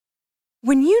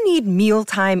When you need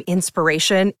mealtime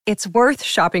inspiration, it's worth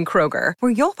shopping Kroger,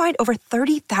 where you'll find over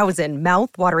 30,000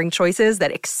 mouth-watering choices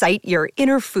that excite your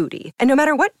inner foodie. And no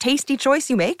matter what tasty choice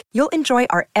you make, you'll enjoy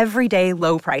our everyday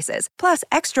low prices, plus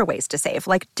extra ways to save,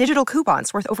 like digital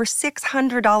coupons worth over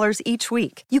 $600 each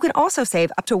week. You can also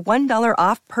save up to $1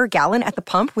 off per gallon at the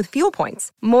pump with fuel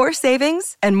points. More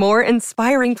savings and more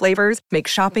inspiring flavors make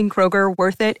shopping Kroger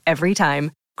worth it every time.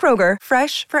 Kroger,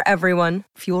 fresh for everyone.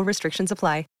 Fuel restrictions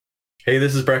apply. Hey,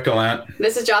 this is Brett Gallant.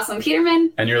 This is Jocelyn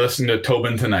Peterman. And you're listening to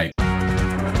Tobin Tonight.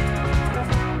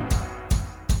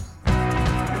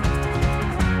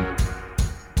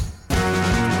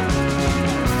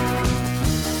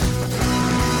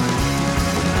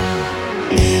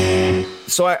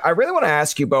 So I really want to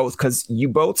ask you both, because you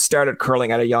both started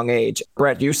curling at a young age.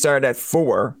 Brett, you started at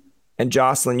 4, and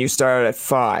Jocelyn, you started at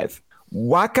 5.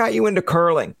 What got you into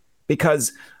curling?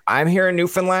 Because I'm here in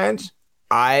Newfoundland.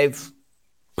 I've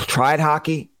tried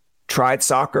hockey, tried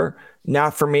soccer,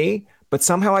 not for me, but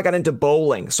somehow I got into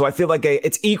bowling. So I feel like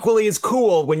it's equally as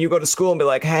cool when you go to school and be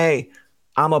like, hey,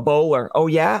 I'm a bowler. Oh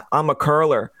yeah, I'm a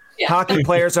curler. Yeah. Hockey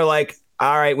players are like,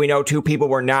 all right, we know 2 people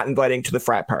we're not inviting to the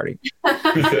frat party.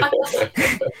 I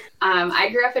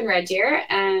grew up in Red Deer,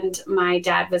 and my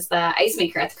dad was the ice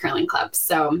maker at the curling club.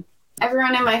 So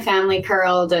everyone in my family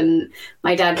curled, and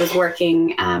my dad was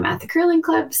working at the curling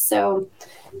club. So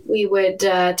we would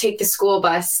take the school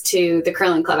bus to the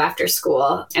curling club after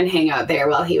school and hang out there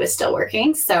while he was still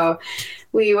working. So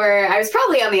I was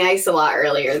probably on the ice a lot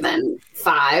earlier than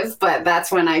 5, but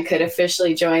that's when I could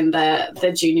officially join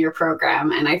the junior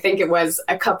program. And I think it was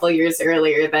a couple years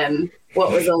earlier than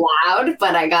what was allowed,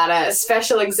 but I got a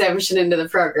special exemption into the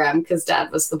program because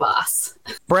Dad was the boss.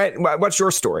 Brett, what's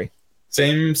your story?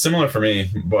 Similar for me.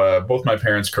 Both my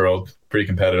parents curled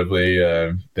pretty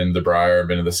competitively. Been to the Briar,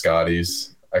 been to the Scotties.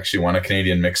 Actually won a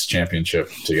Canadian mixed championship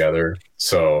together.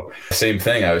 So same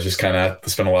thing. I was just kind of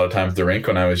spent a lot of time at the rink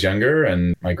when I was younger,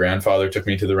 and my grandfather took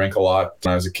me to the rink a lot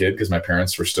when I was a kid because my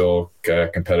parents were still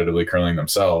competitively curling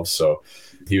themselves. So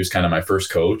he was kind of my first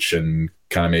coach and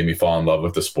kind of made me fall in love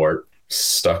with the sport.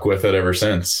 Stuck with it ever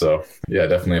since. So yeah,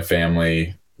 definitely a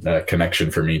family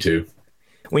connection for me too.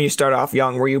 When you start off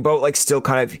young, were you both like still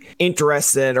kind of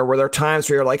interested, or were there times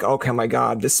where you're like, okay, my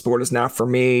God, this sport is not for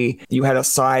me? You had a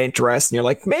side interest and you're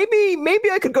like,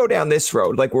 maybe I could go down this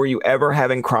road. Like, were you ever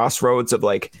having crossroads of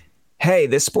like, hey,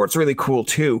 this sport's really cool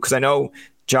too? Because I know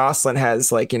Jocelyn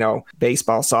has like,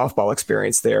 baseball, softball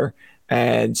experience there.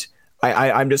 And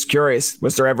I'm just curious,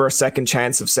 was there ever a second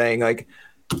chance of saying like,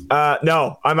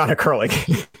 no, I'm out of curling?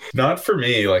 Not for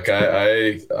me. Like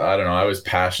I don't know. I was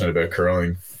passionate about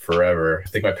curling forever. I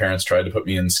think my parents tried to put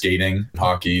me in skating,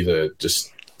 hockey to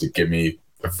give me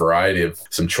a variety of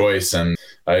some choice, and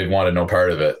I wanted no part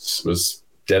of it. Was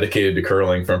dedicated to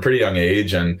curling from a pretty young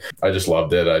age, and I just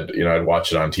loved it. I'd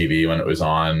watch it on TV when it was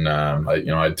on.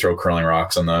 I'd throw curling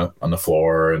rocks on the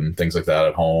floor and things like that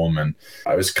at home. And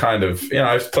I was kind of,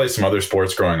 I've played some other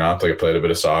sports growing up. Like I played a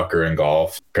bit of soccer and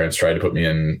golf. Parents tried to put me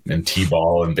in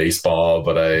t-ball and baseball,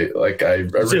 but I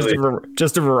really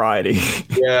just a variety.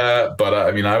 Yeah, but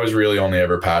I was really only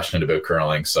ever passionate about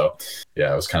curling. So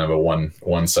yeah, it was kind of a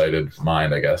one-sided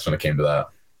mind, I guess, when it came to that.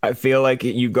 I feel like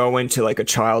you go into like a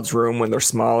child's room when they're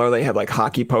smaller, they have like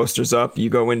hockey posters up. You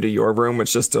go into your room,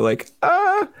 it's just like,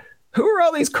 who are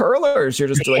all these curlers? You're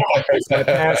just like, this is my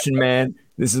passion, man.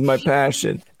 This is my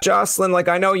passion. Jocelyn, like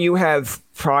I know you have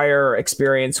prior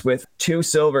experience with 2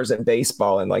 silvers in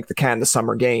baseball in like the Canada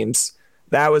Summer Games.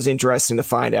 That was interesting to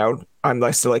find out. I'm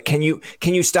like, still like, can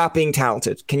you stop being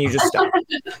talented? Can you just stop?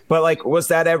 But like, was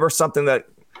that ever something that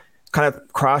kind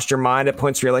of crossed your mind at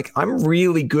points where you're like, I'm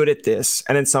really good at this,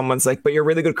 and then someone's like, but you're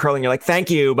really good at curling? You're like, thank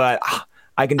you, but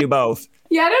I can do both.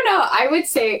 Yeah, I don't know. I would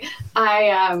say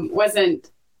I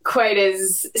wasn't quite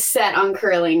as set on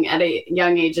curling at a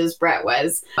young age as Brett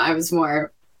was. I was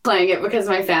more playing it because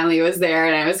my family was there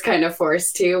and I was kind of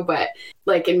forced to. But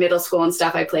like in middle school and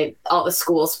stuff, I played all the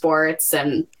school sports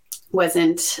and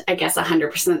wasn't, I guess,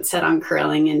 100% set on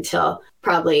curling until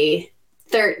probably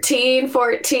 13,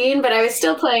 14, but I was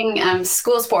still playing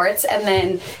school sports and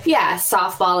then,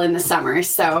 softball in the summer.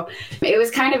 So it was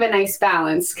kind of a nice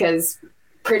balance because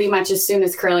pretty much as soon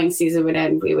as curling season would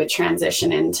end, we would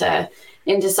transition into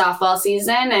softball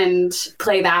season and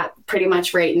play that pretty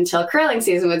much right until curling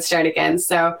season would start again.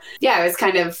 So yeah, it was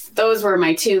kind of, those were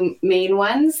my 2 main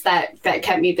ones that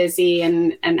kept me busy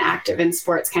and active in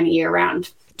sports kind of year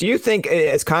round. Do you think,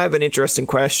 it's kind of an interesting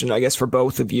question, I guess, for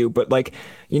both of you, but like,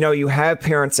 you have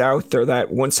parents out there that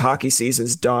once hockey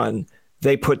season's done,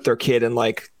 they put their kid in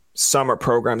like summer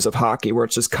programs of hockey where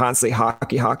it's just constantly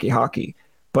hockey.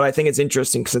 But I think it's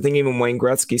interesting because I think even Wayne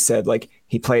Gretzky said like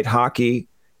he played hockey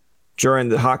during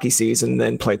the hockey season,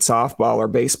 then played softball or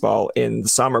baseball in the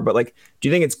summer. But like, do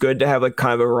you think it's good to have like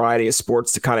kind of a variety of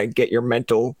sports to kind of get your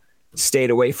mental state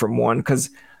away from one? Because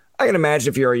I can imagine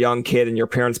if you're a young kid and your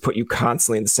parents put you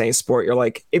constantly in the same sport, you're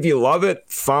like, if you love it,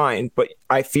 fine. But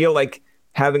I feel like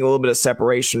having a little bit of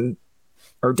separation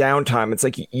or downtime, it's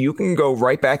like you can go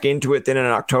right back into it then in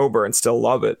October and still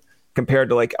love it, compared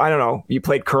to like, I don't know, you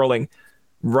played curling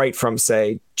right from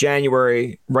say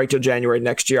January right till January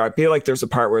next year. I feel like there's a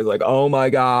part where like, oh my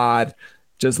God,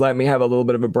 just let me have a little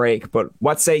bit of a break. But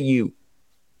what say you?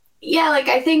 Yeah, like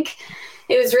I think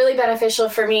it was really beneficial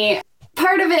for me.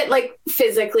 Part of it, like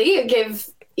physically, give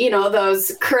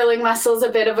those curling muscles a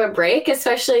bit of a break,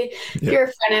 especially if you're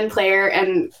a front end player.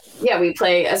 And yeah, we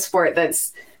play a sport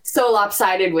that's so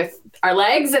lopsided with our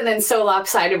legs and then so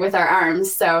lopsided with our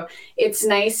arms. So it's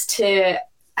nice to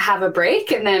have a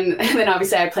break. And then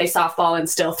obviously I play softball and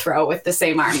still throw with the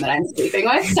same arm that I'm sleeping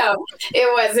with. So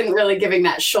it wasn't really giving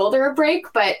that shoulder a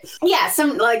break. But yeah,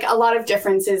 some like a lot of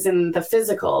differences in the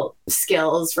physical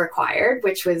skills required,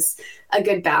 which was a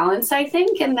good balance, I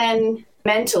think. And then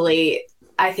mentally,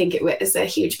 I think it was a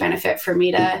huge benefit for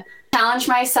me to challenge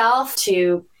myself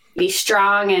to be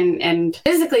strong and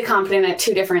physically competent at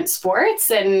two different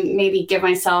sports, and maybe give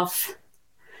myself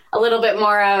a little bit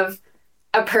more of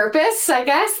a purpose, I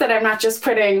guess, that I'm not just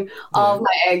putting all of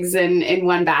my eggs in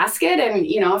one basket. And,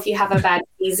 if you have a bad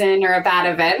season or a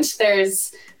bad event,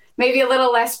 there's maybe a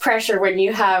little less pressure when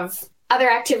you have other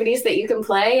activities that you can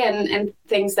play and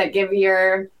things that give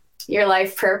your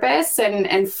life purpose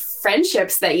and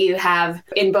friendships that you have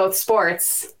in both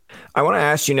sports. I want to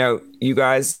ask you now, you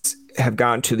guys have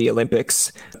gone to the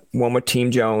Olympics, one with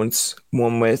Team Jones,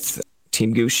 one with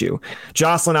Team Gushu.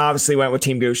 Jocelyn obviously went with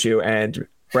Team Gushu and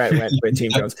Brett went with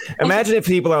Team Jones. Imagine if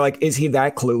people are like, is he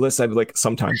that clueless? I'd be like,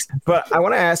 sometimes. But I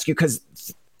want to ask you, because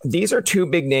these are two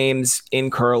big names in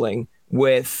curling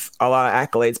with a lot of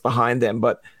accolades behind them.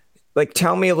 But like,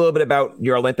 tell me a little bit about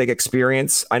your Olympic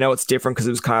experience. I know it's different because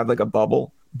it was kind of like a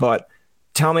bubble, but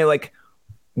tell me like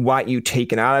what you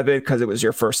taken out of it because it was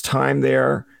your first time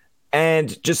there,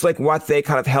 and just like what they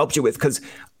kind of helped you with. Because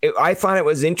I find it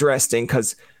was interesting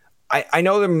because I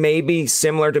know there may be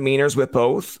similar demeanors with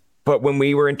both, but when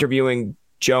we were interviewing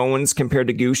Jones compared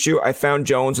to Gushu, I found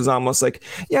Jones was almost like,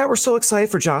 yeah, we're so excited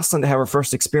for Jocelyn to have her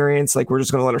first experience. Like, we're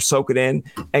just going to let her soak it in.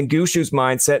 And Gushu's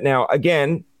mindset now,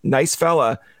 again, nice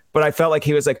fella, but I felt like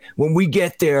he was like, when we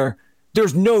get there,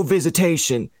 there's no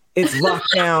visitation. It's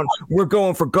locked down. We're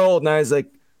going for gold. And I was like,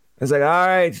 all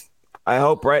right, I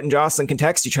hope Brett and Jocelyn can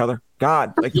text each other.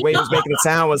 God, like the way he was making it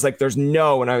sound was like, there's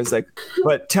no. And I was like,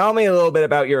 but tell me a little bit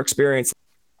about your experience.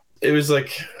 It was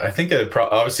like, I think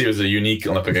obviously it was a unique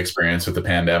Olympic experience with the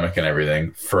pandemic and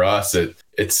everything. For us,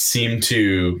 it seemed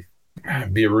to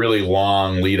be a really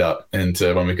long lead up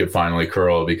into when we could finally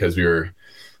curl, because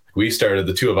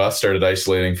the two of us started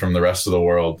isolating from the rest of the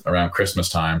world around Christmas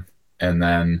time. And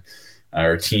then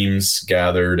our teams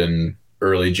gathered in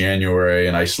early January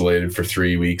and isolated for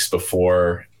 3 weeks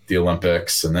before the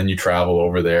Olympics. And then you travel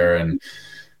over there and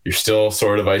you're still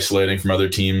sort of isolating from other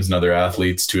teams and other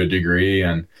athletes to a degree.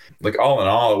 And like, all in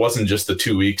all, it wasn't just the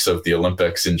 2 weeks of the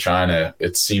Olympics in China.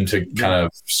 It seemed to kind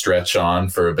of stretch on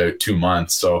for about 2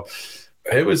 months. So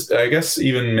it was, I guess,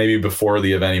 even maybe before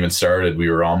the event even started,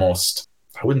 we were almost,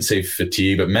 I wouldn't say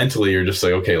fatigue, but mentally you're just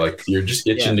like, okay, like you're just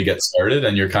itching to get started,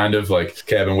 and you're kind of like,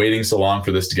 okay, I've been waiting so long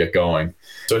for this to get going.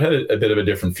 So it had a bit of a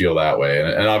different feel that way.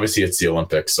 And obviously it's the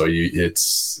Olympics. So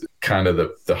it's kind of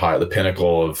the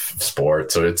pinnacle of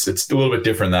sport. So it's a little bit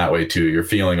different that way too. You're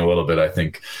feeling a little bit, I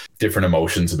think, different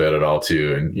emotions about it all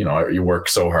too. And, you work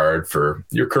so hard for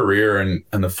your career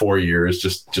and the 4 years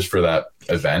just for that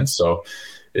event. So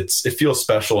it feels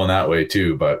special in that way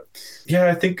too. But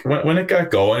yeah, I think when it got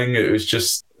going, it was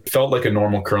just felt like a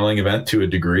normal curling event to a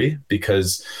degree,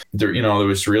 because there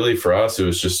was really, for us, it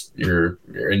was just you're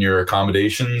in your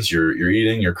accommodations, you're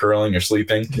eating, you're curling, you're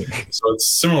sleeping. So it's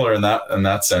similar in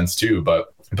that sense too.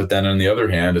 But then on the other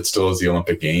hand, it still is the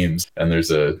Olympic Games, and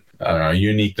there's a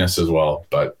uniqueness as well.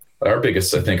 But our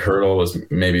biggest, I think, hurdle was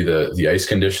maybe the ice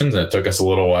conditions, and it took us a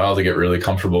little while to get really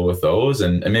comfortable with those.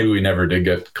 And maybe we never did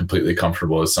get completely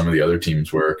comfortable as some of the other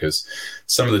teams were, because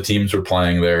some of the teams were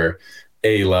playing their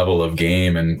A level of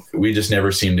game, and we just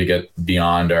never seemed to get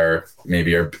beyond our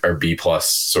B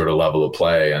plus sort of level of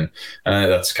play. And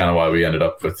that's kind of why we ended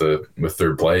up with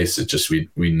third place. It just, we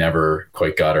never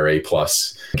quite got our A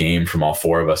plus game from all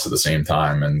four of us at the same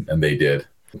time. And they did.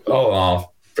 All in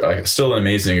all, still an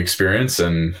amazing experience.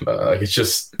 And it's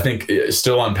just, I think it's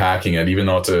still unpacking it, even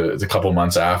though it's a couple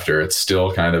months after, it's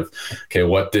still kind of, okay,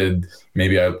 what did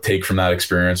maybe I take from that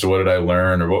experience, or what did I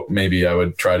learn, or what maybe I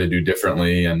would try to do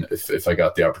differently, and if I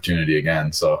got the opportunity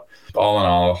again. So all in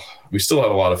all, we still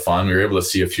had a lot of fun. We were able to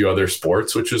see a few other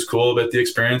sports, which was cool about the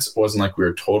experience. It wasn't like we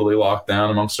were totally locked down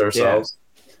amongst ourselves.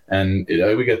 Yeah. And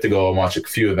we get to go and watch a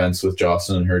few events with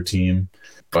Jocelyn and her team.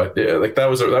 But that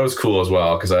was cool as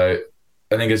well, because I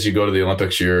think as you go to the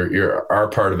Olympics, you're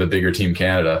part of a bigger Team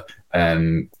Canada,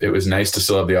 and it was nice to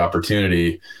still have the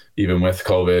opportunity, even with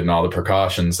COVID and all the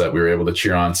precautions, that we were able to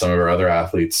cheer on some of our other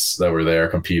athletes that were there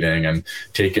competing and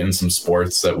take in some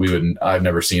sports that I've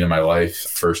never seen in my life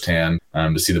firsthand,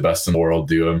 to see the best in the world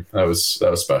do them. That was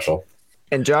special.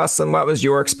 And Jocelyn, what was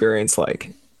your experience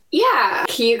like? Yeah,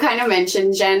 you kind of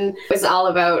mentioned Jen was all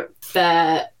about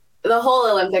the whole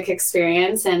Olympic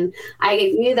experience, and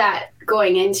I knew that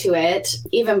going into it,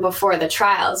 even before the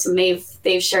trials, and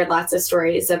they've shared lots of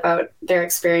stories about their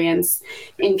experience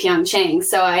in Pyeongchang.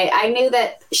 So I knew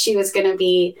that she was going to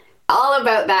be all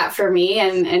about that for me,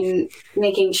 and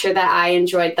making sure that I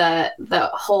enjoyed the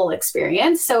whole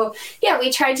experience. So yeah,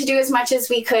 we tried to do as much as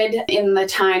we could in the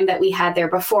time that we had there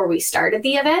before we started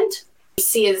the event.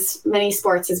 See as many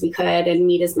sports as we could and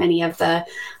meet as many of the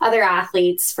other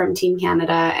athletes from Team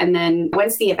Canada. And then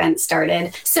once the event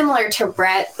started, similar to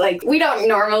Brett, like, we don't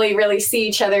normally really see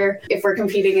each other if we're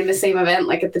competing in the same event,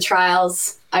 like at the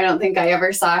trials. I don't think I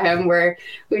ever saw him, where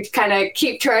we kind of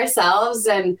keep to ourselves,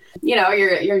 and, you know,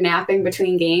 you're napping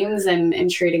between games and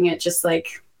treating it just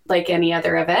like any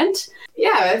other event.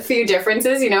 Yeah, a few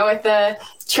differences, you know, with the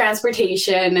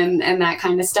transportation and that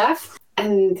kind of stuff.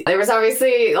 And there was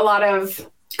obviously a lot of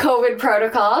COVID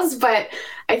protocols, but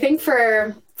I think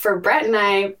for Brett and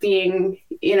I, being,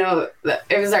 you know,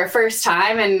 it was our first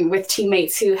time, and with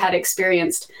teammates who had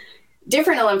experienced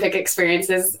different Olympic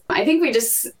experiences, I think we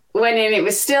just went in, it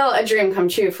was still a dream come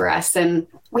true for us, and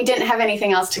we didn't have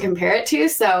anything else to compare it to.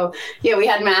 So, yeah, we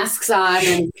had masks on,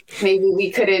 and maybe we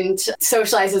couldn't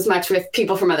socialize as much with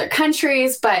people from other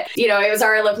countries, but, you know, it was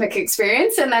our Olympic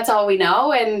experience, and that's all we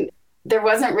know. And there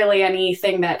wasn't really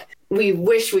anything that we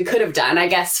wish we could have done, I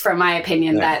guess, from my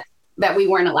opinion, that we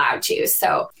weren't allowed to.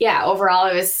 So yeah, overall,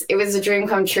 it was a dream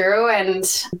come true. And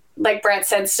like Brett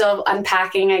said, still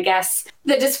unpacking, I guess,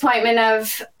 the disappointment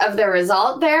of the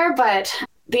result there, but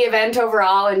the event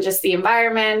overall, and just the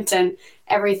environment and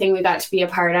everything we got to be a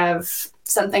part of,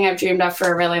 something I've dreamed of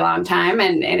for a really long time,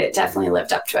 and it definitely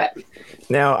lived up to it.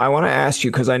 Now, I want to ask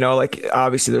you, because I know, like,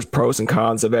 obviously there's pros and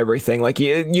cons of everything. Like,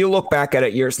 you look back at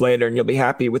it years later and you'll be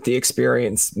happy with the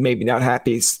experience, maybe not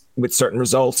happy with certain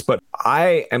results. But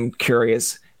I am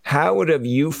curious, how would have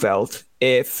you felt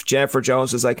if Jennifer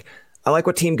Jones was like, I like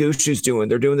what Team Gushu's doing.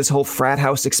 They're doing this whole frat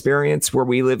house experience where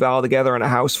we live all together in a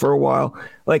house for a while.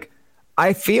 Like,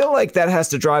 I feel like that has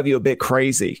to drive you a bit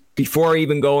crazy before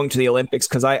even going to the Olympics,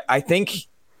 because I think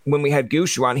when we had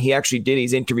Gushu on, he actually did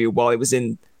his interview while he was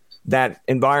in that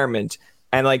environment,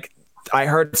 and like I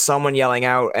heard someone yelling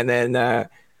out, and then I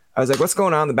was like, what's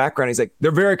going on in the background? He's like,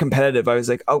 they're very competitive. I was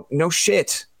like, oh, no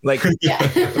shit. Like,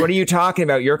 what are you talking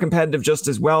about? You're competitive just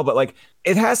as well. But like,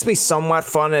 it has to be somewhat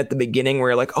fun at the beginning where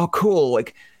you're like, oh, cool.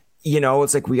 Like, you know,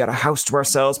 it's like we got a house to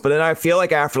ourselves. But then I feel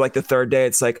like after like the third day,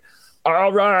 it's like,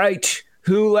 all right,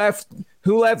 who left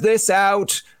this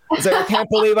out? It's like, I can't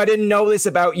believe I didn't know this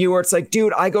about you. Or it's like,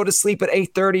 dude, I go to sleep at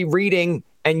 8:30 reading,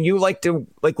 and you like to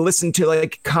like listen to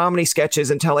like comedy sketches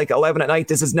until like 11 at night.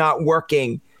 This is not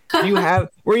working.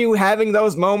 Were you having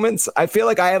those moments? I feel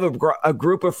like I have a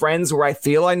group of friends where I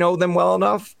feel I know them well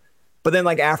enough, but then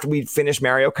like after we finish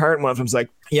Mario Kart, one of them's like,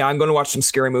 yeah, I'm going to watch some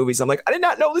scary movies. I'm like, I did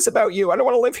not know this about you. I don't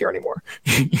want to live here anymore.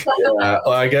 Well,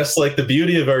 I guess like the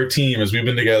beauty of our team is we've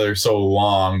been together so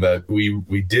long that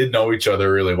we did know each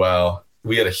other really well.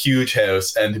 We had a huge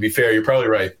house, and to be fair, you're probably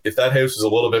right. If that house was a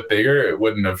little bit bigger, it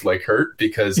wouldn't have like hurt,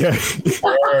 because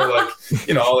like,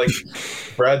 you know, like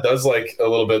Brad does like a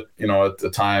little bit, you know, at the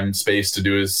time, space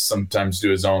to sometimes do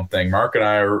his own thing. Mark and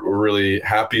I were really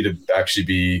happy to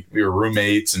actually we were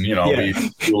roommates, and, you know, we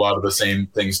do a lot of the same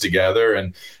things together.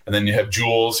 And then you have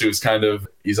Jules, who's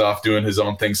he's off doing his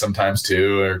own thing sometimes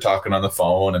too, or talking on the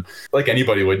phone. And like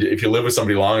anybody would, if you live with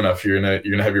somebody long enough, you're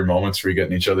gonna have your moments where you get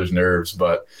in each other's nerves.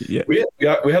 But we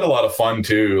had a lot of fun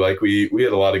too. Like we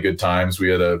had a lot of good times. We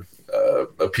had a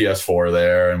PS4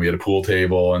 there, and we had a pool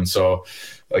table, and so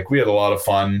like we had a lot of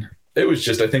fun. It was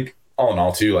just, I think, all in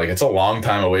all too, like it's a long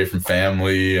time away from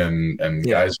family, and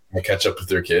guys catch up with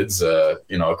their kids,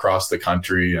 you know, across the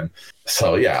country. And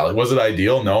so yeah, like, was it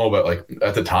ideal? No, but like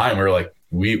at the time we were like,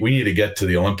 we need to get to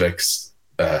the Olympics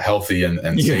healthy and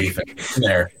safe and in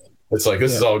there. It's like,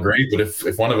 this is all great, but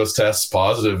if one of us tests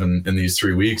positive in these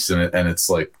 3 weeks and it's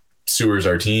like sewers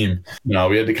our team, we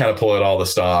had to kind of pull out all the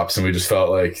stops, and we just felt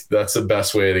like that's the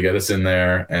best way to get us in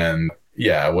there. And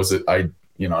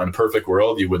in a perfect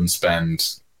world, you wouldn't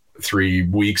spend 3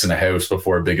 weeks in a house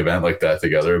before a big event like that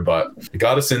together, but it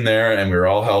got us in there and we were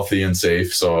all healthy and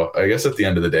safe. So I guess at the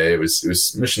end of the day, it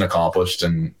was mission accomplished,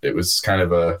 and it was kind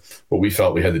of what we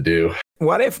felt we had to do.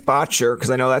 What if Botcher,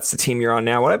 because I know that's the team you're on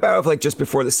now, what about if, like, just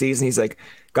before the season, he's like,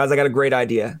 guys, I got a great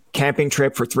idea. Camping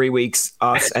trip for 3 weeks,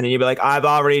 us. And then you'd be like, I've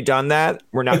already done that.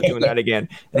 We're not doing that again.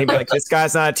 And he'd be like, this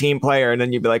guy's not a team player. And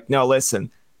then you'd be like, no,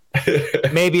 listen,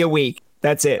 maybe a week.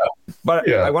 That's it.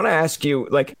 But I want to ask you,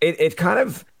 like, it kind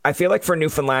of, I feel like for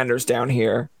Newfoundlanders down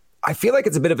here, I feel like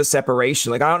it's a bit of a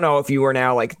separation. Like, I don't know if you are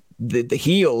now like the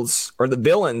heels or the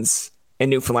villains in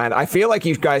Newfoundland. I feel like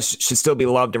you guys should still be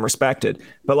loved and respected.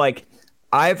 But like,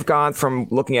 I've gone from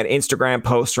looking at Instagram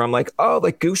posts where I'm like, oh,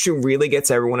 like Gushu really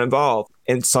gets everyone involved,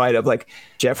 inside of like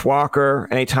Jeff Walker.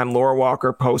 Anytime Laura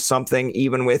Walker posts something,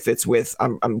 even with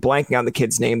I'm blanking on the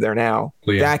kid's name there now.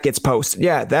 Liam. That gets posted.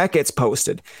 Yeah, that gets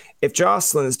posted. If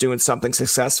Jocelyn is doing something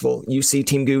successful, you see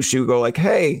Team Gushu go like,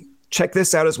 hey, check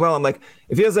this out as well. I'm like,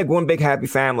 it feels like one big happy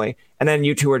family. And then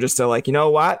you two are just like, you know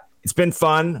what? It's been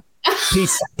fun.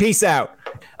 Peace out.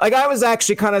 Like, I was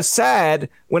actually kind of sad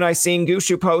when I seen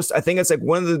Gushu post. I think it's like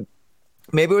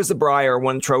maybe it was the Briar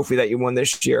one trophy that you won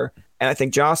this year. And I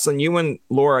think Jocelyn, you and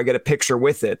Laura get a picture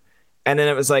with it. And then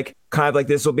it was like, kind of like,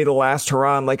 this will be the last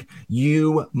hurrah. I'm like,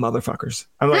 you motherfuckers.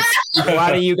 I'm like,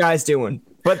 what are you guys doing?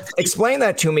 But explain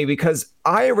that to me, because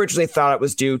I originally thought it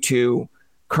was due to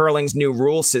curling's new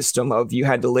rule system of you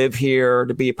had to live here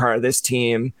to be a part of this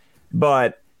team.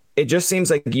 But it just seems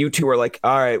like you two are like,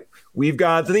 all right, we've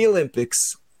got the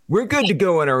Olympics. We're good to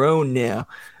go on our own now.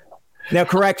 Now,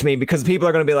 correct me, because people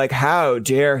are going to be like, how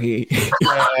dare he?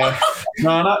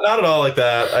 No, not at all like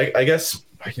that. I guess,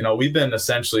 we've been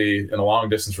essentially in a long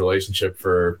distance relationship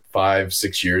for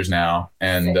 5-6 years now,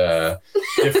 and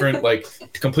different, like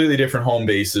completely different home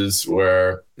bases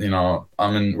where,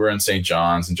 we're in St.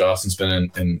 John's, and Jocelyn's been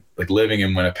in like living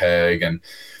in Winnipeg, and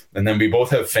then we both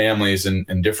have families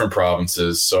in different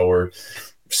provinces. So we're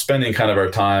spending kind of our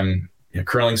time,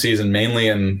 curling season mainly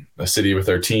in the city with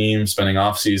our team, spending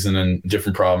off season in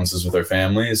different provinces with our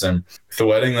families. And the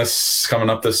wedding that's coming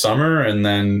up this summer, and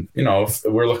then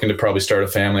we're looking to probably start a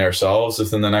family ourselves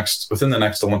within the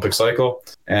next Olympic cycle.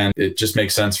 And it just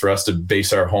makes sense for us to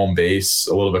base our home base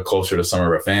a little bit closer to some of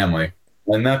our family.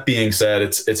 And that being said,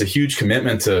 it's a huge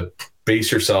commitment to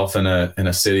base yourself in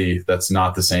a city that's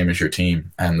not the same as your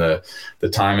team, and the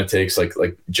time it takes. Like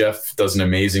Jeff does an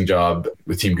amazing job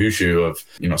with Team Gushu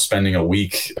of spending a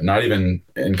week, not even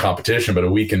in competition, but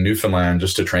a week in Newfoundland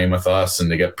just to train with us and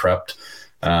to get prepped.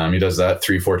 He does that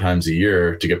 3-4 times a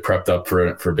year to get prepped up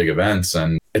for big events,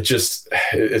 and it's just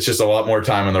a lot more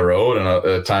time on the road and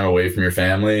a time away from your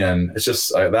family, and it's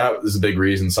just that is a big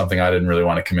reason, something I didn't really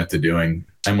want to commit to doing.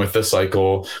 And with this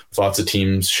cycle, with lots of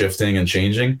teams shifting and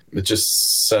changing, it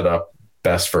just set up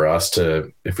best for us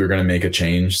to, if we're going to make a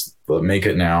change, make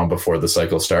it now before the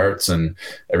cycle starts and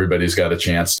everybody's got a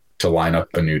chance to line up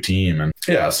a new team. And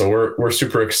yeah, so we're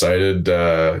super excited.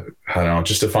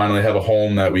 Just to finally have a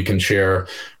home that we can share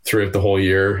throughout the whole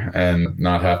year and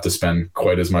not have to spend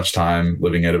quite as much time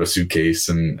living out of a suitcase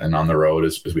and on the road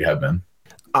as we have been.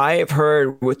 I have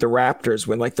heard with the Raptors,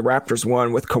 when like the Raptors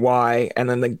won with Kawhi, and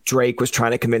then Drake was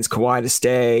trying to convince Kawhi to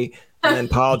stay, and then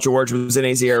Paul George was in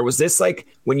his ear. Was this like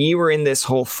when you were in this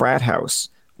whole frat house?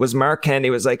 Was Mark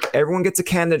Kennedy was like, everyone gets a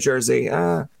Canada jersey?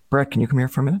 Brett, can you come here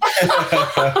for a minute?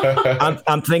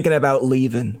 I'm thinking about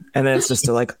leaving, and then it's just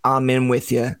like, I'm in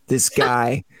with you, this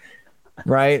guy,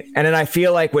 right? And then I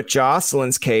feel like with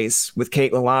Jocelyn's case with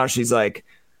Kate Lalonde, she's like,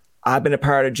 I've been a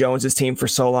part of Jones's team for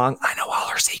so long. I know all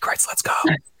her secrets. Let's go.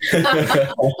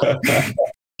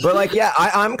 But like, yeah,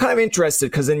 I'm kind of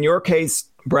interested because in your case,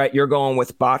 Brett, you're going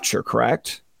with Botcher,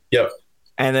 correct? Yep.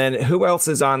 And then who else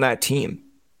is on that team?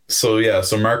 So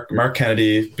Mark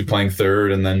Kennedy be playing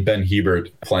third, and then Ben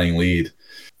Hebert playing lead.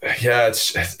 Yeah,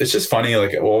 it's just funny.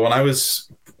 Like, well,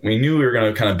 we knew we were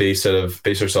going to kind of base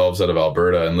ourselves out of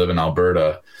Alberta and live in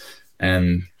Alberta,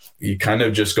 and you kind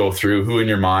of just go through who in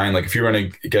your mind, like if you're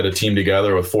going to get a team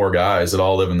together with 4 guys that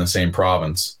all live in the same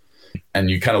province, and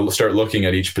you kind of start looking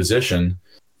at each position,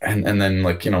 and then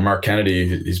like, Mark Kennedy,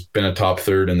 he's been a top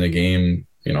third in the game,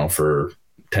 for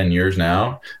 10 years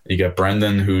now. You got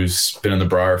Brendan, who's been in the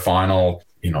Briar final,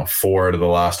 4 out of the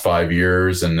last 5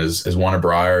 years and has won a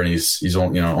Briar, and he's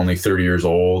only 30 years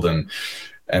old. And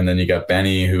then you got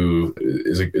Benny, who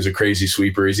is a crazy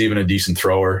sweeper. He's even a decent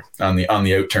thrower on the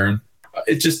out turn.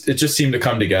 It just seemed to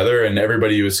come together, and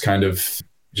everybody was kind of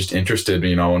just interested,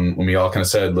 when we all kind of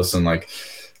said, listen, like,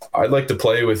 I'd like to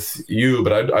play with you,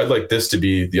 but I'd like this to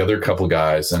be the other couple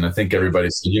guys. And I think everybody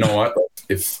said, you know what,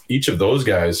 if each of those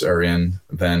guys are in,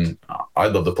 then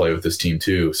I'd love to play with this team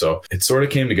too. So it sort of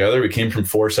came together. We came from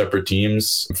 4 separate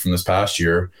teams from this past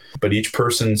year, but each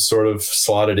person sort of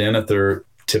slotted in at their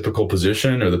typical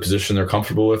position or the position they're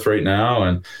comfortable with right now.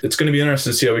 And it's going to be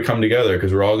interesting to see how we come together,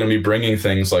 because we're all going to be bringing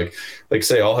things like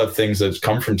say, I'll have things that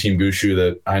come from Team Gushu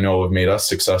that I know have made us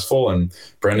successful. And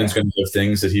Brendan's going to have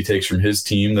things that he takes from his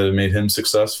team that have made him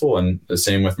successful. And the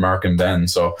same with Mark and Ben.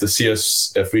 So to see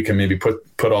us, if we can maybe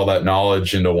put all that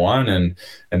knowledge into one and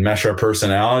mesh our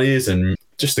personalities and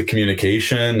just the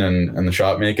communication and the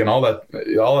shot making, all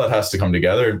that has to come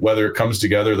together. Whether it comes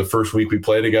together the first week we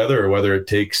play together or whether it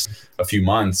takes a few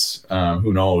months,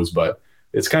 who knows? But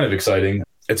it's kind of exciting.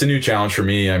 It's a new challenge for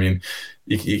me. I mean,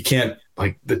 you can't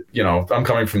I'm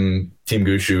coming from Team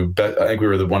Gushu. I think we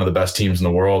were one of the best teams in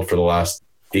the world for the last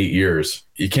 8 years.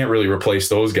 You can't really replace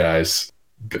those guys.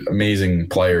 Amazing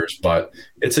players, but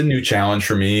it's a new challenge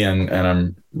for me, and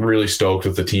I'm really stoked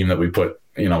with the team that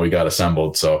we got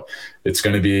assembled. So it's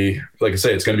going to be, like I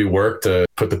say, it's going to be work to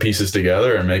put the pieces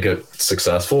together and make it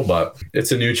successful, but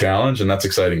it's a new challenge, and that's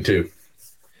exciting too.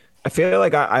 I feel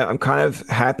like I'm kind of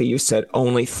happy you said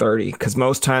only 30, because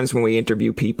most times when we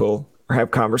interview people or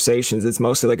have conversations, it's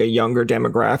mostly like a younger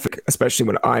demographic, especially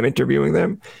when I'm interviewing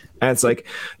them. And it's like,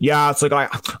 yeah, it's like I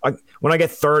when I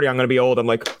get 30, I'm going to be old. I'm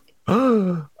like,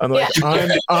 I'm like,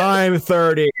 yeah. I'm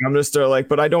 30. I'm just like,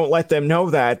 but I don't let them know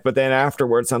that. But then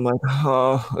afterwards, I'm like,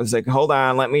 I was like, hold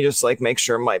on, let me just like make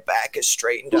sure my back is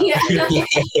straightened up. Yeah.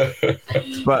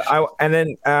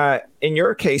 But in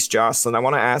your case, Jocelyn, I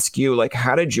want to ask you, like,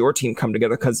 how did your team come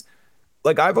together? Because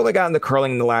like I've only gotten to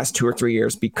curling in the last 2 or 3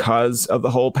 years because of the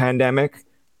whole pandemic.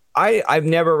 I've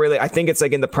never really, I think it's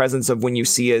like in the presence of when you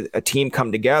see a team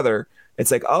come together,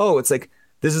 it's like,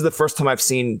 this is the first time I've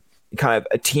seen kind of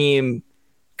a team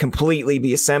completely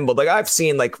be assembled. Like I've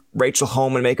seen like Rachel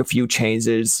Holman make a few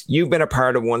changes. You've been a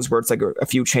part of ones where it's like a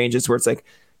few changes where it's like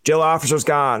Jill Officer's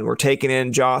gone, we're taking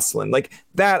in Jocelyn. Like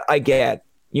that I get.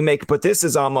 But this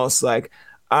is almost like,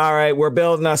 all right, we're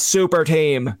building a super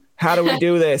team. How do we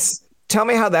do this? Tell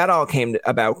me how that all came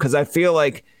about, because I feel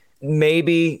like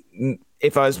maybe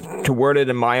if I was to word it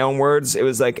in my own words, it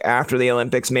was like after the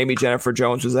Olympics, maybe Jennifer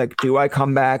Jones was like, do I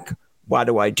come back? What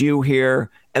do I do here?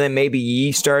 And then maybe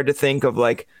ye started to think of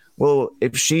like, well,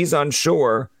 if she's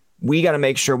unsure, we got to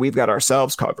make sure we've got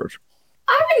ourselves covered.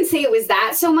 I wouldn't say it was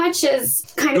that so much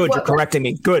as kind of good. You're correcting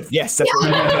me. Good. Yes. That's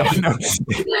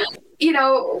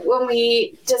when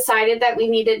we decided that we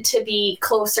needed to be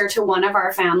closer to one of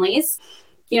our families,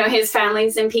 his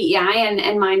family's in PEI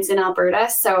and mine's in Alberta.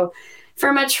 So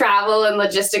from a travel and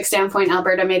logistics standpoint,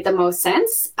 Alberta made the most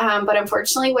sense. But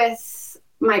unfortunately with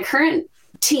my current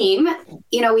team,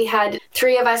 we had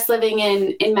 3 of us living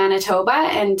in Manitoba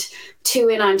and 2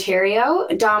 in Ontario.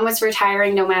 Dom was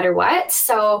retiring no matter what.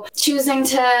 So choosing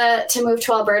to move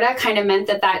to Alberta kind of meant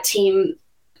that team,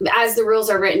 as the rules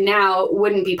are written now,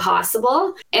 wouldn't be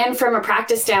possible. And from a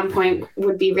practice standpoint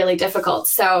would be really difficult.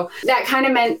 So that kind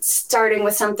of meant starting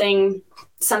with something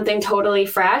totally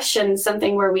fresh and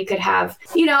something where we could have,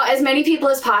 as many people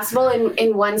as possible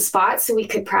in one spot so we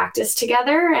could practice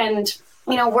together. And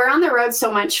we're on the road so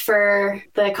much for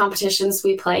the competitions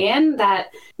we play in that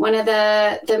one of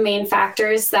the main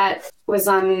factors that was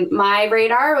on my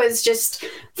radar was just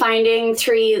finding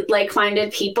 3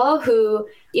 like-minded people who,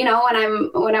 when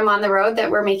I'm on the road,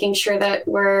 that we're making sure that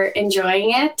we're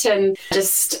enjoying it and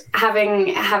just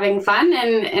having fun.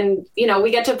 And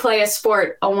we get to play a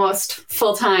sport almost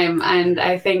full time. And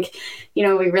I think,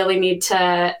 we really need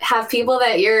to have people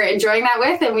that you're enjoying that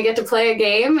with, and we get to play a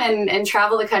game and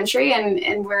travel the country.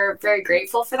 And we're very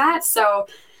grateful for that. So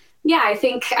yeah, I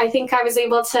think I was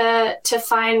able to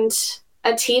find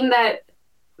a team that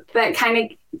kind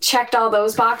of checked all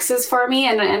those boxes for me.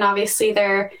 And obviously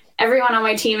everyone on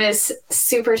my team is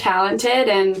super talented,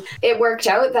 and it worked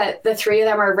out that the 3 of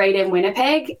them are right in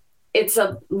Winnipeg. It's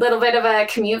a little bit of a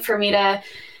commute for me to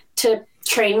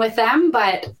train with them,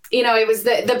 but it was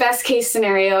the best case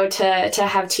scenario to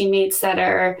have teammates that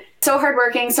are so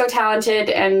hardworking, so talented,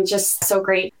 and just so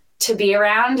great to be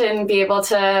around and be able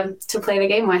to play the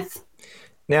game with.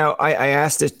 Now, I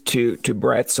asked it to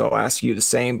Brett, so I'll ask you the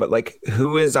same, but like,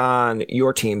 who is on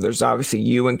your team? There's obviously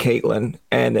you and Caitlin,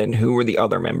 and then who were the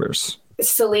other members?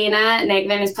 Selena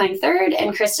Nagman is playing third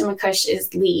and Kristen McCush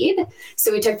is lead.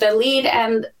 So we took the lead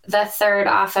and the third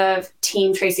off of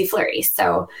Team Tracy Fleury.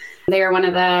 So they are one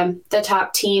of the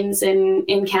top teams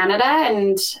in Canada,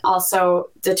 and also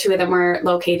the two of them were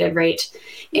located right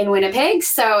in Winnipeg.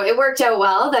 So it worked out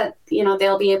well that,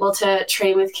 they'll be able to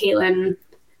train with Caitlin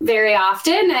very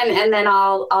often, and then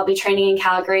I'll be training in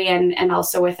Calgary and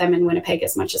also with them in Winnipeg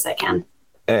as much as I can.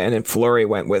 And then Fleury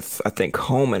went with, I think,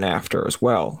 Homan after as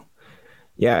well.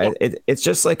 Yeah. It's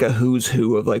just like a who's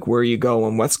who of like where you go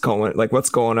and what's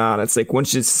going on. It's like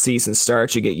once the season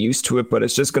starts, you get used to it, but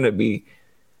it's just going to be,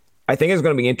 I think it's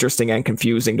going to be interesting and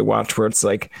confusing to watch, where it's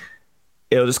like,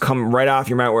 it'll just come right off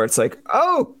your mouth where it's like,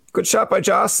 oh, good shot by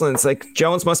Jocelyn. It's like,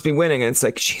 Jones must be winning. And it's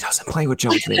like, she doesn't play with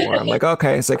Jones anymore. I'm like,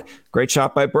 okay. It's like, great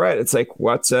shot by Brett. It's like,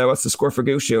 what's the score for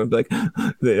Gushue? And be like,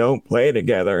 they don't play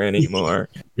together anymore.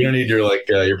 You don't need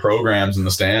your programs in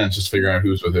the stands, just figuring out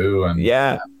who's with who. And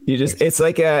yeah, it's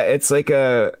like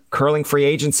a curling free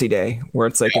agency day where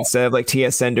it's like, instead of like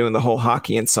TSN doing the whole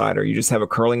hockey insider, you just have a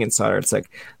curling insider. It's like,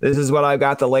 this is what I've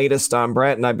got the latest on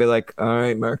Brett. And I'd be like, all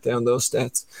right, mark down those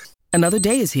stats. Another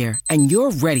day is here, and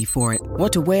you're ready for it.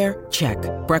 What to wear? Check.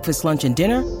 Breakfast, lunch, and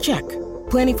dinner? Check.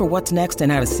 Planning for what's next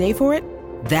and how to save for it?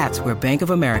 That's where Bank of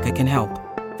America can help.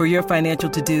 For your financial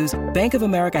to-dos, Bank of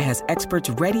America has experts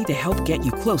ready to help get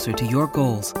you closer to your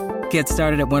goals. Get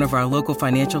started at one of our local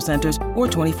financial centers or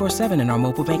 24/7 in our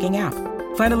mobile banking app.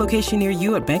 Find a location near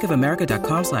you at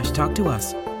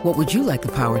bankofamerica.com/talktous. What would you like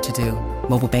the power to do?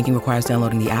 Mobile banking requires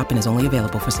downloading the app and is only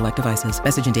available for select devices.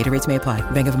 Message and data rates may apply.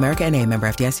 Bank of America NA, member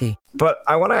FDIC. But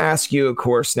I want to ask you, of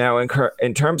course, now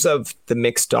in terms of the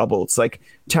mixed doubles, like,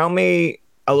 tell me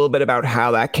a little bit about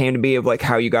how that came to be, of like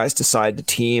how you guys decided to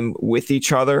team with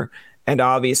each other. And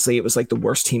obviously it was like the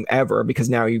worst team ever because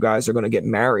now you guys are going to get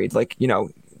married. Like,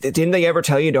 didn't they ever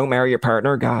tell you don't marry your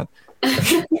partner? God.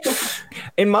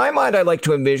 In my mind, I like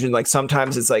to envision, like,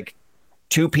 sometimes it's like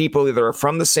two people either are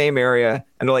from the same area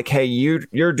and they're like, hey,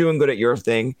 you're doing good at your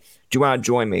thing. Do you want to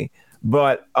join me?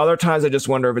 But other times I just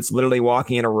wonder if it's literally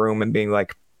walking in a room and being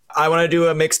like, I want to do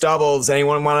a mixed doubles.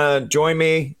 Anyone want to join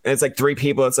me? And it's like three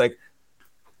people. It's like,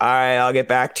 all right, I'll get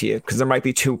back to you, because there might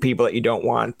be two people that you don't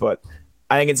want. But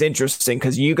I think it's interesting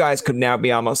because you guys could now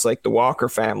be almost like the Walker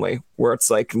family, where it's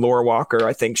like Laura Walker.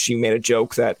 I think she made a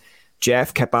joke that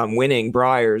Jeff kept on winning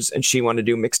Briars and she wanted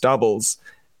to do mixed doubles.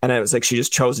 And it was like she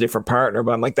just chose a different partner.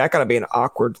 But I'm like, that got to be an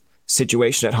awkward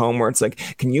situation at home where it's like,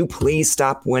 can you please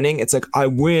stop winning? It's like, I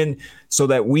win so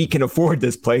that we can afford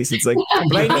this place. It's like,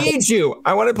 but I need you.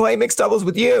 I want to play mixed doubles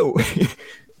with you.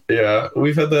 Yeah,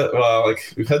 we've had that. Well,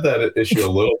 we've had that issue a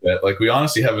little bit. Like, we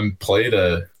honestly haven't played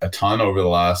a ton over the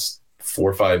last 4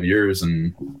 or 5 years,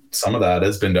 and some of that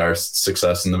has been to our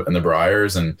success in the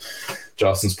Briars, and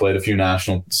Jocelyn's played a few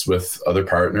nationals with other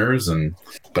partners.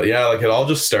 But yeah, like, it all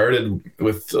just started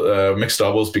with mixed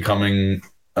doubles becoming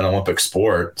an Olympic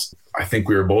sport. I think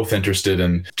we were both interested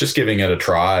in just giving it a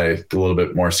try a little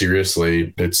bit more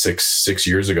seriously. It's six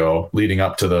years ago, leading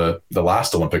up to the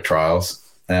last Olympic trials.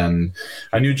 And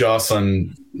I knew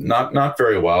Jocelyn not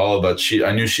very well, but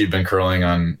I knew she'd been curling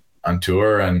on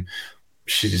tour, and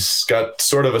she's got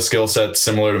sort of a skill set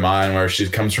similar to mine, where she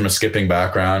comes from a skipping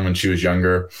background when she was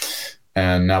younger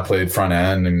and now played front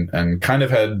end and kind of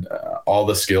had all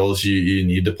the skills you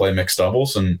need to play mixed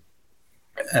doubles, and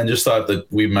just thought that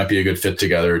we might be a good fit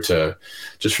together, to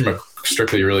just from a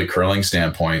strictly really curling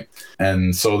standpoint.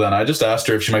 And so then I just asked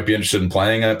her if she might be interested in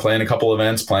playing a couple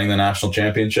events, playing the national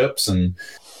championships. And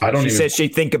she said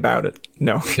she'd think about it.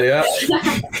 No. Yeah,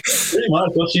 pretty much.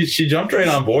 Well, she jumped right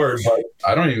on board, but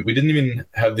we didn't even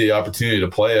have the opportunity to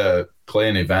play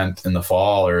an event in the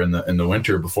fall or in the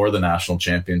winter before the national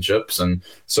championships. And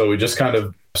so we just kind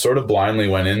of sort of blindly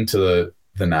went into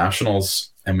the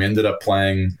nationals, and we ended up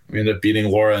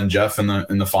beating Laura and Jeff in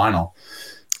the final.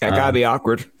 That gotta be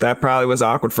awkward. That probably was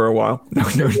awkward for a while. No.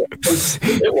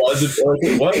 It was.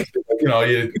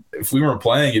 If we weren't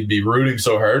playing, you'd be rooting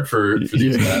so hard for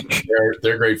these men.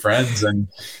 They're great friends, and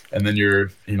then you're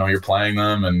playing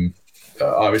them, and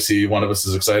obviously one of us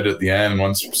is excited at the end, and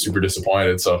one's super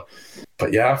disappointed. So,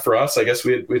 but yeah, for us, I guess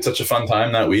we had such a fun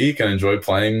time that week and enjoyed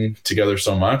playing together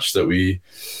so much that we,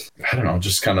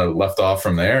 just kind of left off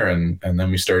from there, and then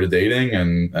we started dating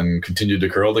and continued to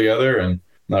curl together, and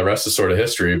the rest is sort of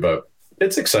history. But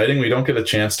it's exciting. We don't get a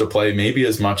chance to play maybe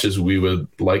as much as we would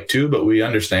like to, but we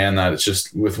understand that it's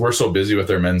just we're so busy with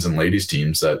our men's and ladies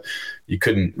teams that you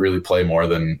couldn't really play more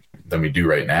than we do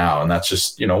right now. And that's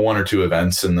just, 1 or 2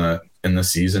 events in the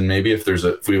season, maybe if we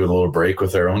have a little break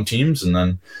with our own teams, and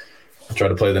then try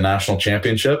to play the national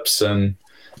championships. And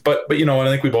But you know, I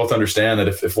think we both understand that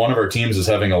if one of our teams is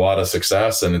having a lot of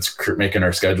success and it's making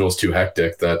our schedules too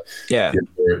hectic, that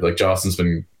like Jocelyn's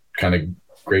been kind of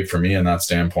great for me in that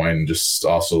standpoint, and just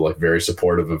also like very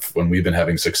supportive of when we've been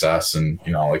having success. And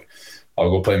you know, like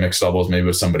I'll go play mixed doubles maybe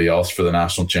with somebody else for the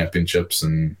national championships,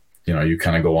 and you know, you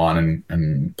kind of go on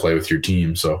and play with your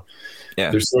team. So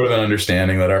there's sort of an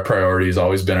understanding that our priority has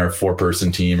always been our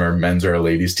 4-person team, our men's or our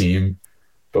ladies team.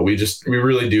 But we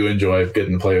really do enjoy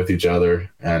getting to play with each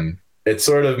other, and it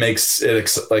sort of makes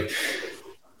it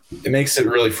makes it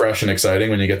really fresh and exciting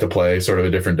when you get to play sort of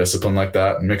a different discipline like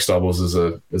that. And mixed doubles is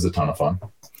a ton of fun.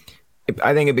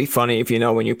 I think it'd be funny if, you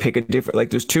know, when you pick a different,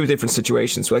 like there's 2 different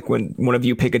situations, like when one of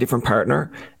you pick a different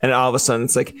partner and all of a sudden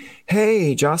it's like,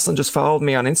 hey, Jocelyn just followed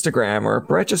me on Instagram, or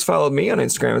Brett just followed me on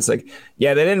Instagram. It's like,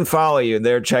 yeah, they didn't follow you.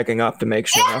 They're checking up to make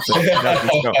sure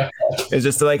nothing's going. It's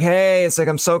just like, hey, it's like,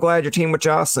 I'm so glad you're team with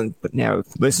Jocelyn, but now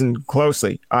listen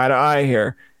closely, eye to eye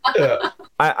here. Yeah.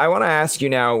 I want to ask you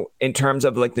now, in terms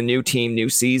of like the new team, new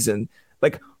season,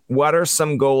 like what are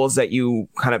some goals that you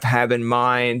kind of have in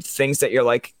mind, things that you're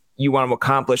like, you want to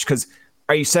accomplish? Because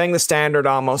are you setting the standard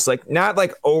almost like not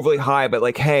like overly high, but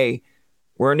like, hey,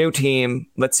 we're a new team,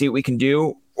 let's see what we can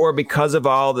do? Or because of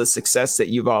all the success that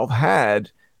you've all had,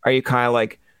 are you kind of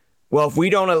like, well, if we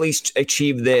don't at least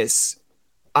achieve this,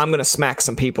 I'm going to smack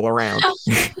some people around?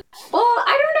 Well,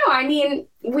 I don't know. I mean,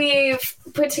 we've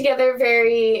put together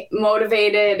very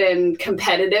motivated and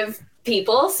competitive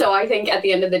people. So I think at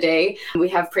the end of the day, we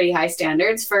have pretty high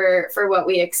standards for what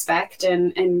we expect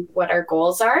and what our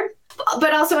goals are.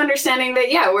 But also understanding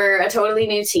that, yeah, we're a totally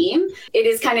new team. It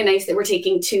is kind of nice that we're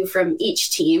taking 2 from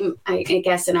each team, I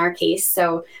guess, in our case.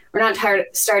 So we're not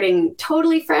starting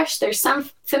totally fresh. There's some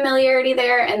familiarity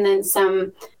there, and then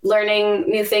some learning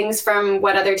new things from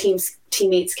what other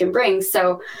teammates can bring.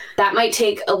 So that might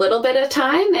take a little bit of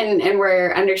time, and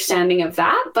we're understanding of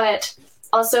that. But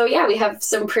also, yeah, we have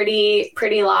some pretty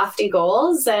lofty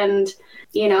goals, and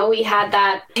you know, we had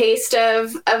that taste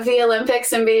of the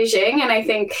Olympics in Beijing, and I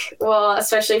think, well,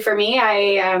 especially for me,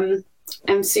 I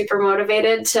am super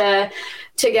motivated to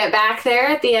get back there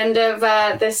at the end of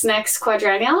this next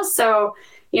quadrennial. So,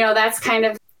 you know, that's kind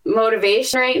of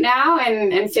motivation right now,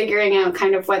 and figuring out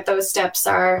kind of what those steps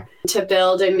are to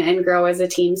build and grow as a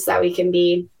team so that we can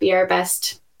be our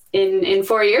best in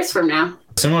 4 years from now.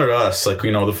 Similar to us, like,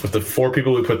 you know, the 4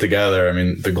 people we put together, I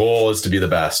mean, the goal is to be the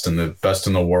best and the best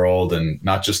in the world, and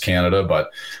not just Canada, but,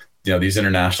 you know, these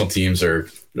international teams are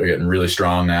getting really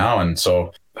strong now. And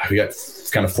so we got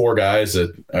kind of 4 guys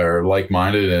that are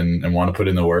like-minded and want to put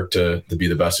in the work to be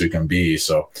the best we can be.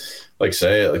 So like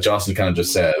Jocelyn kind of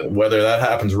just said, whether that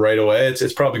happens right away,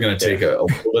 it's probably going to take a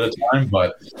little bit of time,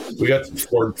 but we got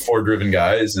four driven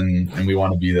guys, and we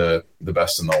want to be the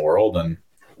best in the world.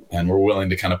 And we're willing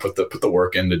to kind of put the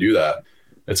work in to do that.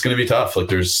 It's going to be tough. Like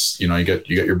there's, you know, you got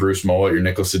your Bruce Mowat, your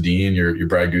Nicholas Sedin, your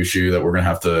Brad Gushue that we're going to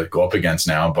have to go up against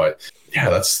now. But yeah,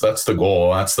 that's the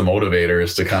goal. That's the motivator,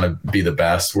 is to kind of be the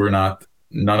best.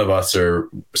 None of us are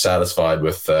satisfied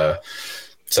with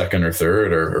second or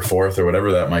third or fourth or whatever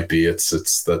that might be. It's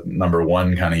the number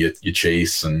one kind of you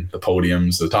chase, and the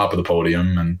podium's the top of the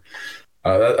podium. And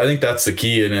I think that's the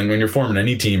key. And when you're forming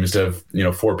any team, is to have, you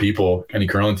know, 4 people, any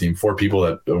curling team, 4 people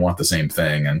that want the same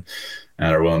thing and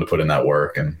are willing to put in that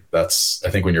work. And that's,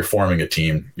 I think when you're forming a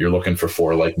team, you're looking for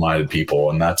 4 like-minded people.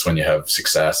 And that's when you have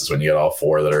success, is when you get all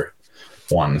 4 that are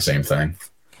wanting the same thing.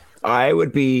 I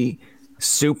would be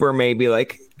super, maybe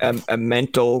like a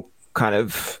mental kind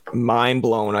of mind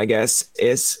blown, I guess,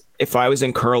 is if I was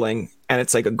in curling and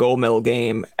it's like a gold medal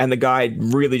game and the guy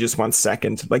really just wants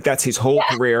second. Like that's his whole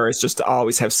career, is just to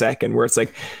always have second, where it's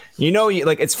like, you know,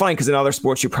 like it's funny because in other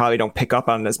sports you probably don't pick up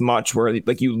on it as much, where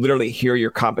like you literally hear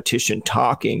your competition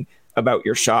talking about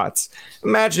your shots.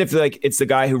 Imagine if like it's the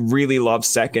guy who really loves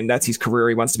second. That's his career.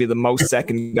 He wants to be the most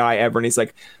second guy ever. And he's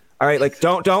like, all right, like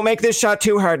don't make this shot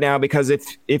too hard now, because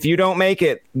if you don't make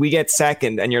it, we get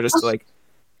second. And you're just like,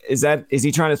 is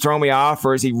he trying to throw me off,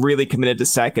 or is he really committed to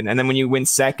second? And then when you win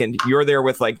second, you're there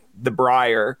with like the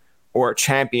Brier or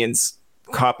Champions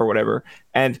Cup or whatever,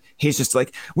 and he's just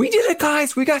like, we did it,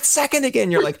 guys, we got second again.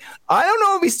 You're like, I don't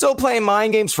know if he's still playing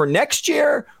mind games for next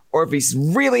year or if he's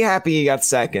really happy he got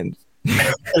second.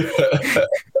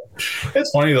 It's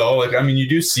funny though, like, I mean, you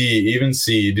do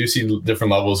see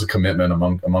different levels of commitment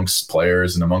amongst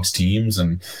players and amongst teams,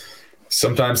 and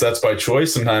sometimes that's by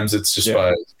choice. Sometimes it's just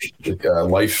by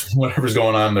life, whatever's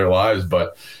going on in their lives.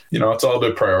 But, you know, it's all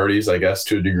about priorities, I guess,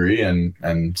 to a degree. And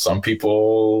some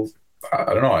people,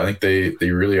 I don't know, I think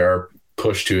they really are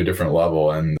pushed to a different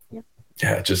level. And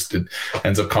it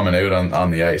ends up coming out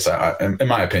on the ice, in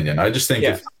my opinion. I just think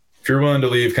if you're willing to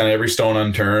leave kind of every stone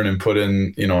unturned and put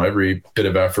in, every bit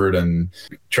of effort and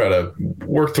try to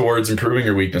work towards improving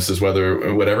your weaknesses,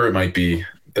 whatever it might be,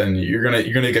 then you're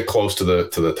gonna get close to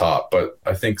the top. But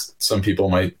I think some people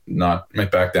might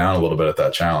back down a little bit at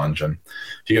that challenge. And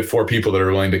if you get 4 people that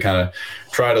are willing to kind of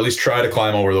try to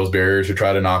climb over those barriers or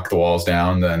try to knock the walls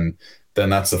down, then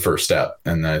that's the first step.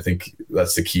 And I think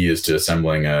that's the key, is to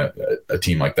assembling a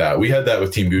team like that. We had that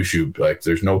with Team Gushu. Like,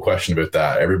 there's no question about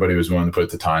that. Everybody was willing to put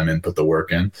the time in, put the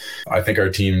work in. I think our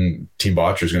Team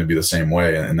Botcher is going to be the same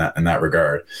way in that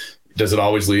regard. Does it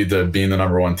always lead to being the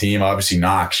number one team? Obviously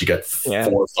not. You got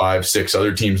 4, 5, 6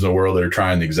 other teams in the world that are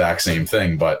trying the exact same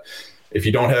thing. But if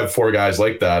you don't have 4 guys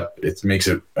like that, it makes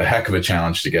it a heck of a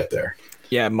challenge to get there.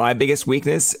 Yeah, my biggest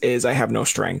weakness is I have no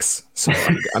strengths. So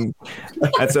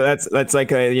that's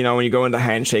like when you go into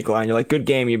handshake line, you're like, good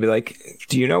game. You'd be like,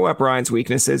 do you know what Brian's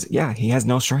weakness is? Yeah, he has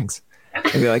no strengths.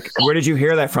 I'd be like, where did you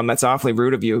hear that from? That's awfully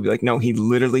rude of you. I'd be like, no, he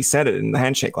literally said it in the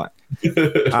handshake line.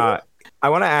 I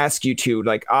want to ask you too,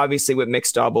 like, obviously with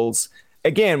mixed doubles,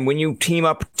 again, when you team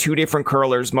up 2 different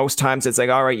curlers, most times it's like,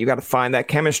 all right, you got to find that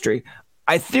chemistry.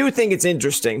 I do think it's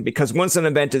interesting because once an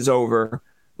event is over,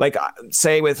 like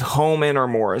say with Homan or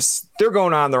Morris, they're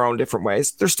going on their own different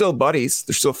ways. They're still buddies.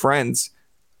 They're still friends.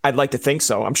 I'd like to think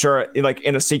so. I'm sure like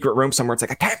in a secret room somewhere, it's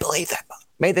like, I can't believe that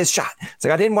made this shot. It's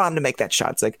like, I didn't want him to make that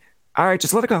shot. It's like, all right,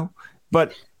 just let it go.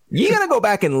 But you got to go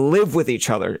back and live with each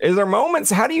other. Is there moments,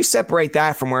 how do you separate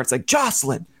that from where it's like,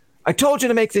 Jocelyn, I told you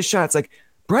to make this shot. It's like,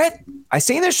 Brett, I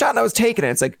seen this shot and I was taking it.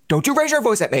 It's like, don't you raise your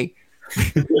voice at me.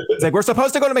 It's like, we're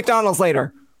supposed to go to McDonald's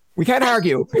later. We can't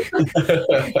argue.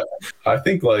 I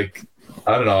think I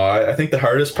don't know. I think the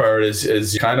hardest part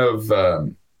is kind of,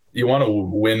 you want to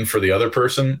win for the other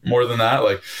person more than that.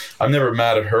 Like, I'm never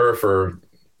mad at her for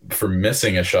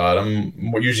missing a shot. I'm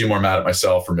usually more mad at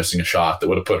myself for missing a shot that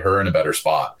would have put her in a better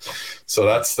spot. So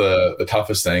that's the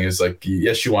toughest thing, is like,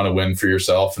 yes, you want to win for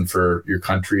yourself and for your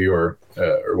country or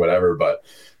whatever. But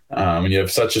when you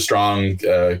have such a strong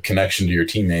connection to your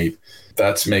teammate,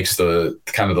 that makes the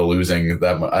kind of the losing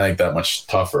that much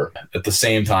tougher. At the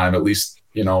same time, at least,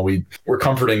 we're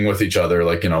comforting with each other.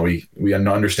 Like, we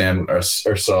understand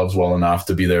ourselves well enough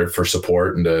to be there for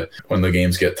support and when the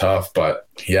games get tough. But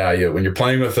when you're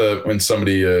playing with when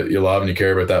somebody you love and you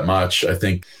care about that much, I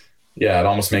think, it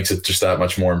almost makes it just that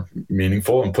much more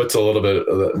meaningful and puts a little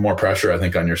bit more pressure, I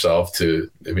think, on yourself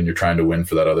when you're trying to win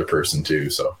for that other person too.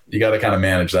 So you got to kind of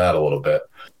manage that a little bit.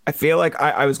 I feel like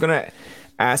I was going to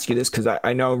ask you this because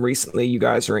I know recently you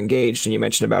guys are engaged and you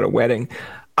mentioned about a wedding.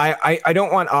 I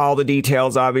don't want all the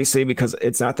details, obviously, because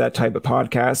it's not that type of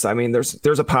podcast. I mean, there's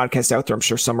a podcast out there, I'm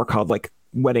sure some are called like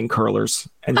Wedding Curlers,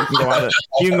 and you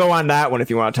can go on that one if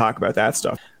you want to talk about that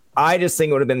stuff. I just think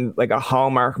it would have been like a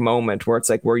hallmark moment where it's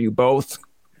like where you both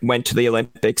went to the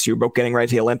Olympics, you were both getting ready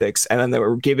to the Olympics, and then they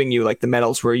were giving you like the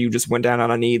medals where you just went down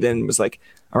on a knee, then was like,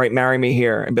 all right, marry me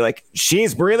here, and be like,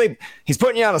 he's putting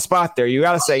you on the spot there. You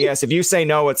got to say yes. If you say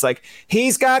no, it's like,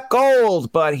 he's got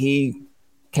gold, but he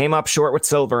came up short with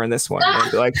silver in this one.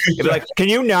 It'd be like, can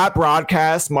you not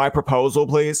broadcast my proposal,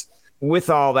 please? With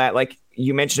all that, like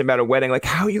you mentioned about a wedding, like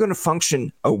how are you going to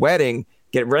function a wedding,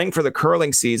 get ready for the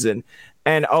curling season?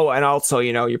 And also,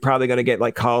 you're probably going to get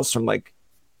like calls from like,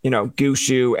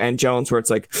 Gushu and Jones where it's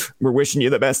like, we're wishing you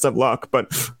the best of luck,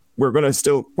 but we're going to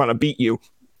still want to beat you.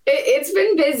 It's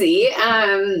been busy.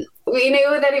 We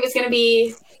knew that it was going to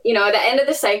be, the end of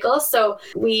the cycle. So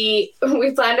we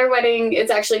planned our wedding. It's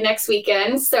actually next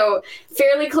weekend. So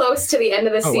fairly close to the end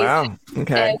of the season. Wow.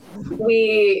 Okay.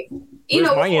 And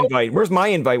Where's my invite? Where's my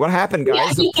invite? What happened,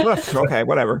 guys? Yeah. Okay,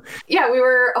 whatever. Yeah, we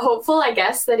were hopeful, I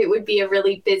guess, that it would be a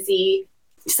really busy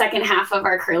second half of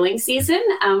our curling season.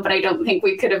 But I don't think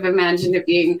we could have imagined it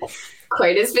being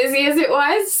quite as busy as it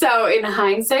was. So in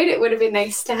hindsight, it would have been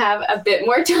nice to have a bit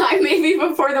more time maybe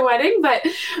before the wedding. But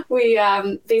we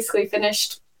basically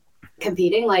finished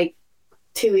competing like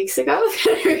 3 weeks ago,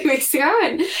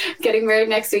 and getting married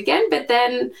next weekend. But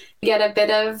then get a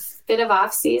bit of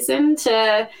off season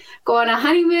to go on a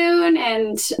honeymoon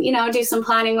and do some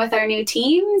planning with our new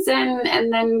teams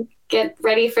and then get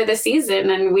ready for the season.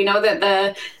 And we know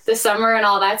that the summer and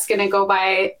all that's going to go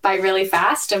by really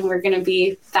fast, and we're going to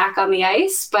be back on the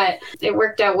ice. But it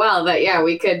worked out well that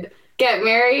we could get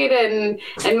married and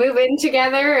move in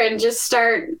together and just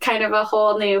start kind of a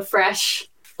whole new fresh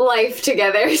life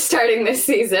together starting this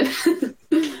season.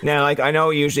 Now, like, I know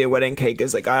usually a wedding cake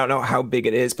is like, I don't know how big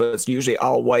it is, but it's usually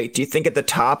all white. Do you think at the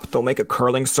top they'll make a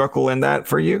curling circle in that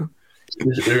for you?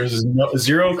 There's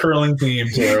zero curling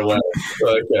teams in our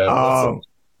wedding.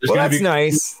 Well, that's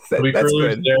nice. There'll be That's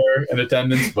curlers good. there in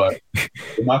attendance, but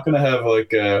we're not gonna have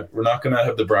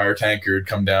the Briar tankard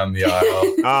come down the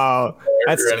aisle. Oh,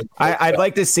 I'd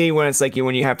like to see when it's like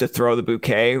when you have to throw the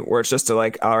bouquet, where it's just to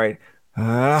like, all right,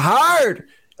 hard.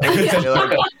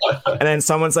 And then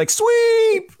someone's like,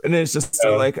 sweep, and it's just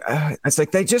it's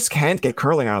like they just can't get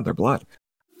curling out of their blood.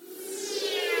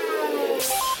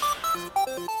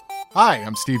 Hi,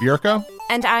 I'm Steve Yurko.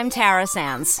 And I'm Tara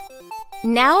Sands.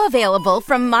 Now available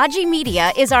from Maji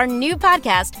Media is our new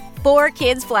podcast,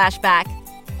 4Kids Flashback.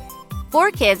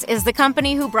 4Kids is the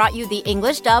company who brought you the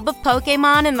English dub of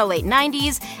Pokemon in the late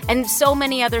 90s and so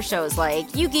many other shows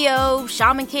like Yu-Gi-Oh!,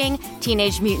 Shaman King,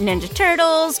 Teenage Mutant Ninja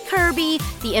Turtles, Kirby,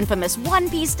 the infamous One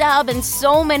Piece dub, and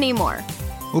so many more.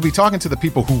 We'll be talking to the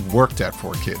people who worked at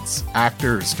 4Kids.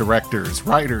 Actors, directors,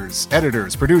 writers,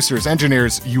 editors, producers,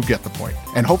 engineers, you get the point.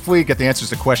 And hopefully get the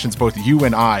answers to questions both you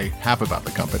and I have about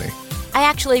the company. I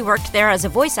actually worked there as a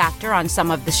voice actor on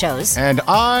some of the shows. And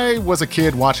I was a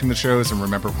kid watching the shows and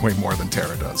remember way more than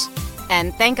Tara does.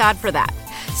 And thank God for that.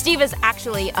 Steve is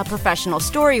actually a professional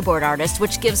storyboard artist,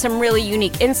 which gives some really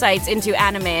unique insights into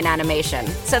anime and animation.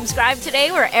 Subscribe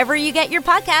today wherever you get your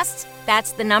podcasts.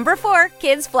 That's the number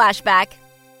 4Kids Flashback.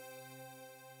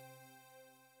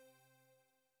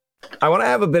 I want to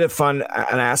have a bit of fun,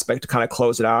 an aspect to kind of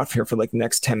close it off here for like the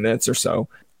next 10 minutes or so.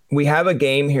 We have a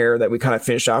game here that we kind of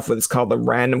finish off with. It's called the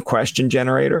random question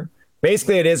generator.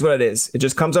 Basically, it is what it is. It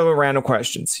just comes up with random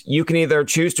questions. You can either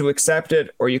choose to accept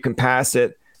it or you can pass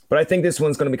it. But I think this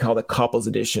one's going to be called a couples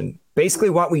edition. Basically,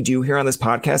 what we do here on this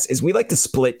podcast is we like to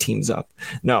split teams up.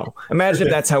 No, imagine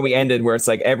if that's how we ended, where it's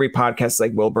like every podcast,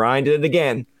 like Will Bryan did it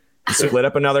again, split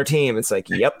up another team. It's like,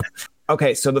 yep.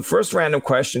 Okay, so the first random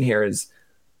question here is,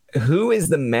 who is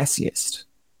the messiest?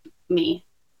 Me.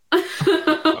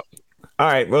 All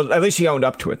right. Well, at least she owned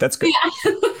up to it. That's good.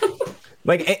 Yeah.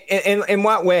 Like, in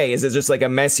what way? Is it just like a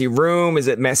messy room? Is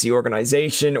it messy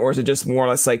organization? Or is it just more or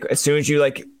less like as soon as you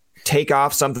like take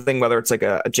off something, whether it's like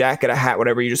a jacket, a hat,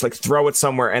 whatever, you just like throw it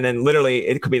somewhere. And then literally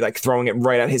it could be like throwing it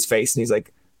right at his face. And he's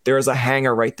like, there is a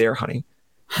hanger right there, honey.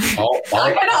 All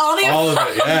of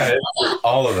it. Yeah,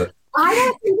 all of it. I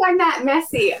don't think I'm that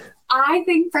messy. I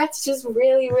think Brett's just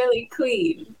really, really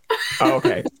clean.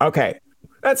 Okay.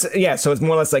 That's so it's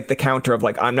more or less like the counter of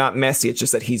like, I'm not messy. It's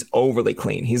just that he's overly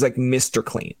clean. He's like Mr.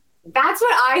 Clean. That's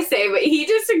what I say, but he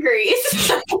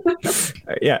disagrees.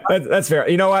 Yeah, that's fair.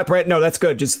 You know what, Brett? No, that's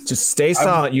good. Just stay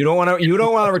silent. You don't want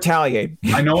to retaliate.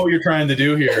 I know what you're trying to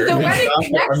do here. I'm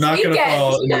not going to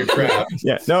fall in your trap.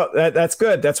 Yeah, no, that's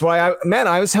good. That's why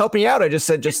I was helping you out. I just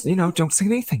said, don't say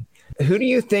anything. Who do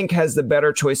you think has the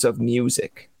better choice of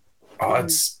music? Oh,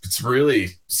 it's really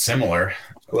similar.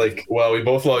 Like, well, we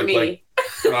both like Me.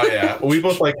 Oh yeah, we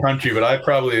both like country, but I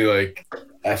probably like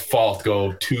at fault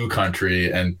go too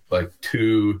country and like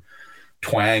too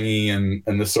twangy and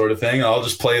this sort of thing. I'll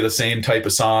just play the same type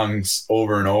of songs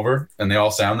over and over, and they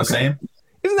all sound the same.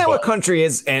 Isn't that what country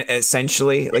is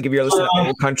essentially? Like if you're listening to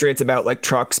old country, it's about like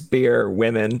trucks, beer,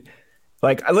 women.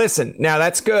 Like, listen, now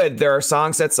that's good. There are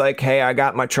songs that's like, hey, I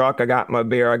got my truck, I got my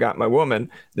beer, I got my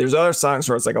woman. There's other songs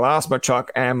where it's like, I lost my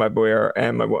truck and my beer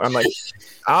and my I'm like,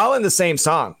 all in the same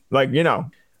song. Like, do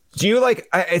you like,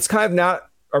 it's kind of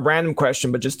not a random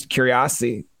question, but just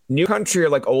curiosity. New country or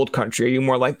like old country? Are you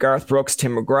more like Garth Brooks,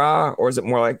 Tim McGraw, or is it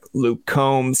more like Luke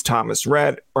Combs, Thomas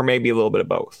Rhett, or maybe a little bit of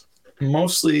both?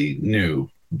 Mostly new,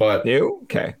 but new.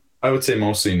 Okay. I would say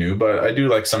mostly new, but I do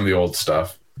like some of the old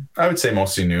stuff. I would say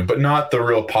mostly new, but not the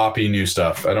real poppy new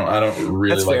stuff. I don't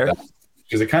really That's like fair. that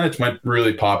because it kind of went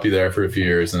really poppy there for a few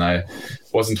years, and I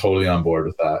wasn't totally on board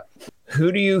with that.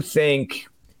 Who do you think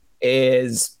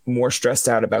is more stressed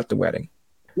out about the wedding?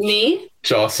 Me?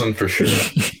 Jocelyn for sure.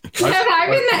 Have I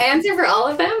been the answer for all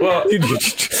of them? Well,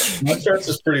 my stress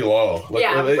is pretty low.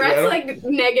 Yeah, Brett's like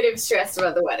negative stressed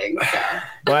about the wedding. So.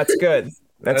 Well, that's good.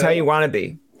 That's how you want to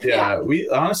be. Yeah, we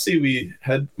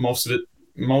had most of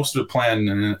it planned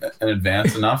in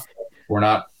advance enough. We're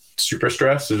not super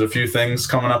stressed. There's a few things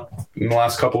coming up in the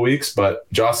last couple of weeks, but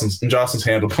Jocelyn's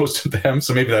handled most of them,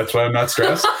 so maybe that's why I'm not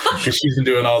stressed because she's been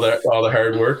doing all the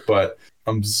hard work. But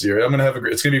I'm serious.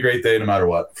 It's gonna be a great day no matter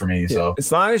what for me. So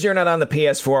as long as you're not on the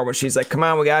PS4 when she's like, "Come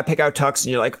on, we gotta pick out tux,"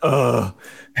 and you're like, "Ugh."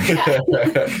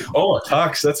 Oh, a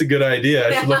tux. That's a good idea.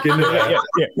 I should look into that.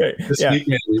 This week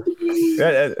maybe.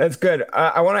 That's good.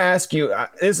 I want to ask you.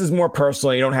 This is more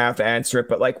personal. You don't have to answer it,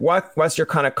 but like, what's your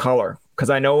kind of color?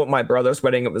 Because I know at my brother's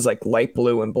wedding it was like light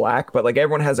blue and black, but like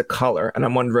everyone has a color, and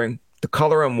I'm wondering the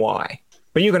color and why.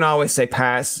 But you can always say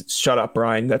pass. Shut up,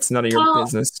 Brian. That's none of your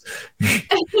business.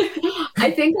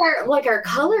 I think our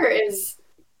color is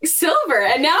silver.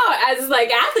 And now as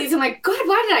like athletes, I'm like, God,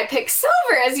 why did I pick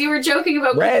silver? As you were joking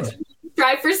about red.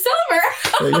 Try for silver.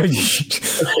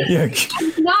 Yeah.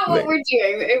 Not what we're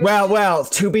doing. Well,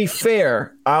 to be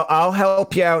fair, I'll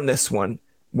help you out in this one.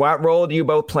 What role do you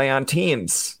both play on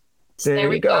teams? There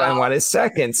we go. And what is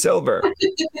second? Silver.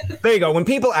 There you go. When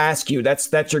people ask you,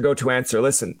 that's your go-to answer.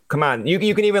 Listen, come on. You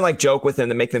can even like joke with them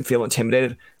to make them feel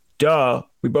intimidated. Duh,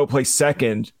 we both play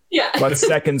second. Yeah. What's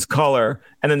second's color?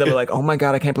 And then they'll be like, oh my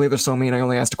God, I can't believe they're so mean. I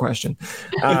only asked a question.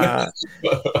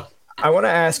 I want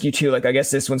to ask you too, like, I guess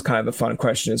this one's kind of a fun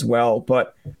question as well.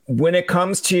 But when it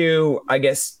comes to, I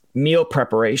guess, meal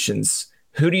preparations,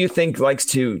 who do you think likes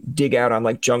to dig out on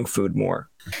like junk food more?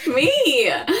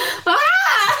 Me.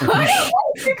 I don't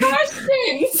like your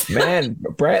questions. Man,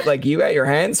 Brett, like you got your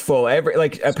hands full.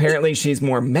 Apparently she's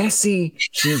more messy.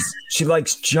 She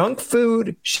likes junk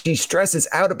food. She stresses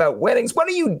out about weddings. What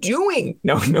are you doing?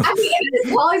 No. At the end of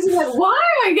this call, he's like, why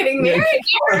am I getting married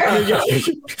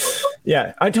here?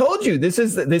 Yeah, I told you this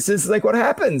is like what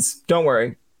happens. Don't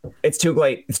worry. It's too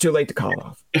late. It's too late to call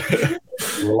off.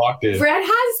 We're locked in. Brett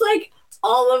has like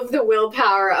all of the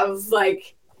willpower of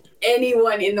like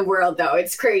anyone in the world, though.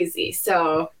 It's crazy.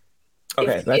 So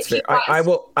okay, that's fair. I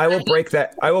will break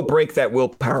that. I will break that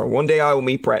willpower. One day I will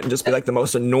meet Brett and just be like the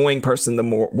most annoying person in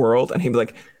the world, and he'd be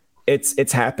like,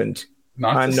 "It's happened.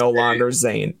 I'm no longer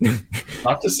Zane."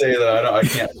 Not to say that I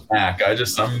can't snack. I'm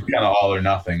kind of all or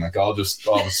nothing. Like I'll just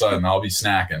all of a sudden I'll be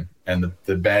snacking, and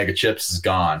the bag of chips is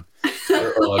gone,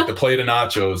 or like the plate of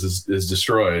nachos is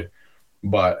destroyed.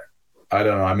 But I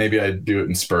don't know. Maybe I do it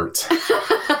in spurts.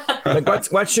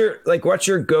 Like what's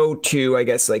your go-to, I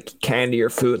guess, like candy or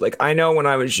food? Like I know when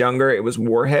I was younger, it was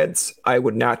Warheads. I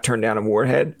would not turn down a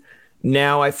Warhead.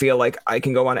 Now I feel like I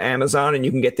can go on Amazon and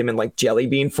you can get them in like jelly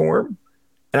bean form.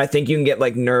 And I think you can get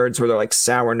like Nerds where they're like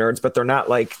sour Nerds, but they're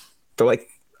like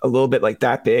a little bit like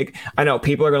that big. I know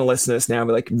people are going to listen to this now and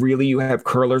be like, really, you have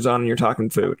curlers on and you're talking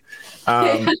food.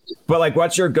 But like,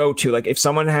 what's your go-to? Like if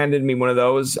someone handed me one of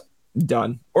those,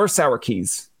 done. Or sour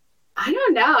keys. I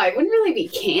don't know. It wouldn't really be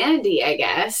candy, I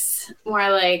guess. More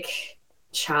like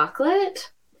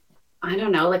chocolate. I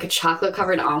don't know, like a chocolate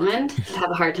covered almond. I'd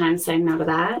have a hard time saying no to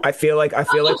that. I feel like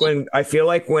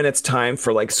when it's time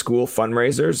for like school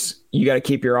fundraisers, you got to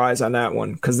keep your eyes on that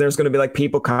one because there's going to be like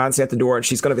people constantly at the door, and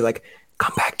she's going to be like,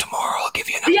 "Come back tomorrow, I'll give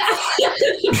you another." Yeah.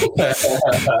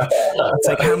 It's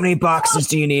like, how many boxes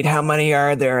do you need? How many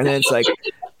are there? And then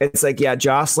it's like, yeah,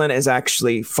 Jocelyn is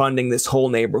actually funding this whole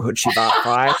neighborhood. She bought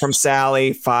 5 from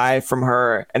Sally, 5 from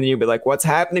her, and then you'd be like, "What's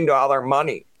happening to all our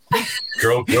money?"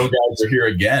 Girl guides are here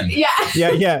again.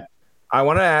 Yeah. I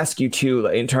want to ask you too,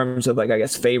 in terms of like, I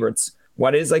guess, favorites.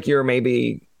 What is like your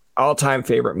maybe all-time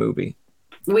favorite movie?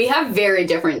 We have very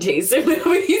different tastes in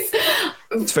movies.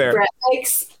 It's fair. Brett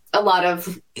likes a lot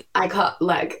of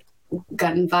like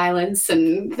gun violence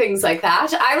and things like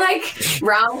that. I like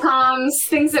rom-coms,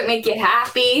 things that make you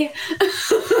happy.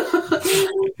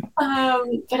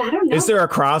 But I don't know. Is there a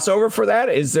crossover for that?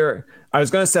 I was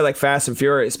going to say like Fast and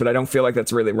Furious, but I don't feel like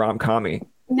that's really rom-com-y.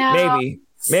 No.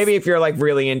 Maybe if you're like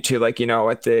really into like,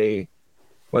 at the,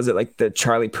 was it like the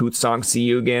Charlie Puth song, See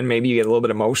You Again? Maybe you get a little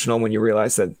bit emotional when you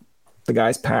realize that the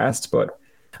guy's passed, but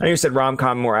I know you said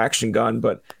rom-com, more action gun,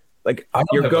 but like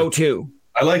your go-to.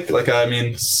 I like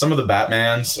some of the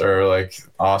Batmans are like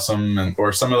awesome,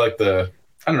 or some of like I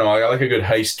don't know, I like a good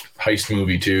heist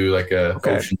movie too, like a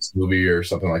Ocean's movie or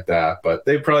something like that. But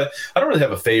I don't really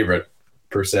have a favorite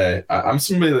per se. I'm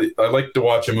somebody I like to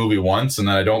watch a movie once and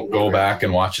then I don't go back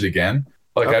and watch it again.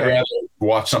 Like I'd rather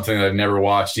watch something that I've never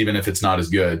watched, even if it's not as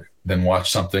good, than watch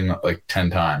something like 10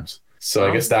 times. So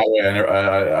I guess that way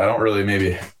I don't really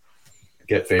maybe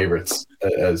get favorites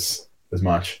as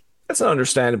much. That's an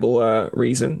understandable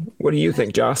reason. What do you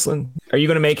think, Jocelyn? Are you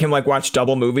going to make him like watch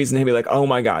double movies and he'll be like, "Oh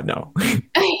my God, no."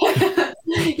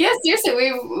 Yeah, seriously,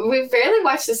 we've barely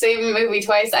watched the same movie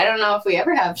twice. I don't know if we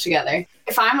ever have together.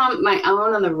 If I'm on my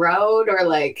own on the road, or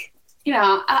like,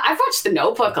 I've watched The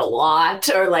Notebook a lot,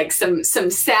 or like some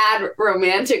sad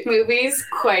romantic movies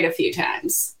quite a few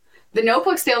times. The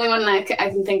Notebook's the only one that I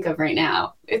can think of right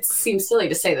now. It seems silly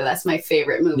to say that that's my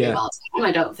favorite movie of all time.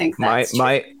 I don't think that's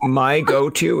my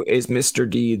go-to is Mr.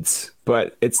 Deeds,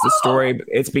 but it's the story.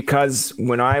 It's because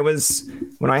when I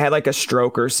had like a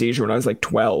stroke or seizure when I was like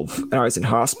 12 and I was in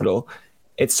hospital,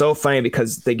 it's so funny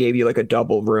because they gave you like a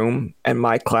double room and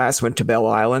my class went to Belle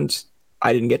Island.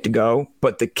 I didn't get to go,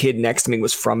 but the kid next to me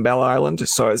was from Belle Island.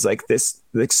 So I was like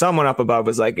someone up above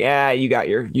was like, "Yeah, you got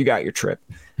your trip."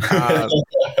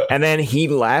 And then he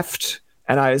left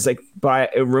and I was like by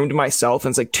a room to myself,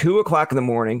 and it's like 2:00 in the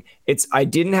morning. I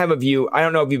didn't have a view. I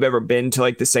don't know if you've ever been to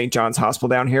like the St. John's Hospital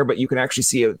down here, but you can actually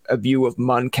see a view of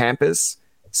MUN campus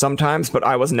sometimes, but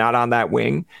I was not on that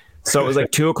wing. So it was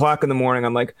like 2:00 in the morning.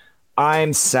 I'm like,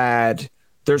 I'm sad.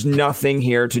 There's nothing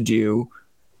here to do.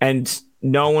 And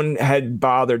no one had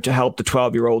bothered to help the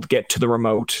 12-year-old get to the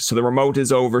remote. So the remote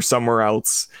is over somewhere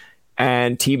else.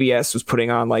 And TBS was putting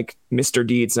on like Mr.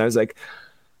 Deeds. And I was like,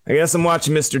 I guess I'm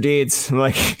watching Mr. Deeds. I'm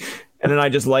like, and then I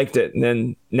just liked it. And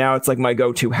then now it's like my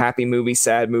go-to happy movie,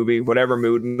 sad movie, whatever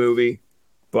mood movie.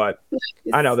 But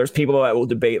I know there's people that will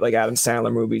debate like Adam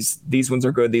Sandler movies. These ones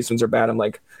are good. These ones are bad. I'm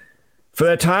like, for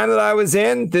the time that I was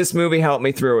in, this movie helped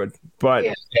me through it. But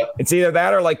it's either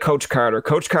that or like Coach Carter.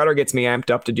 Coach Carter gets me amped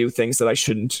up to do things that I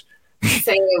shouldn't.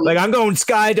 Same. Like I'm going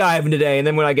skydiving today. And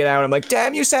then when I get out, I'm like,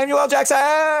 damn you, Samuel L. Jackson.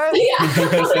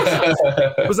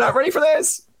 Was not ready for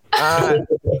this.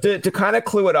 To kind of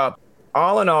clue it up,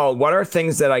 all in all, what are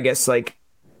things that I guess like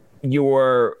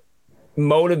you're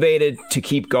motivated to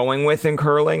keep going with in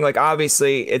curling? Like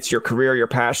obviously it's your career, your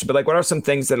passion, but like what are some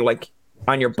things that are like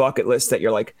on your bucket list that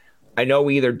you're like, I know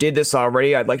we either did this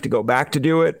already, I'd like to go back to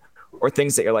do it, or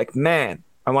things that you're like, man,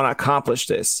 I want to accomplish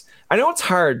this. I know it's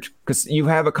hard because you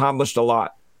have accomplished a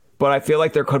lot, but I feel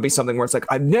like there could be something where it's like,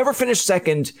 I've never finished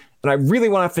second and I really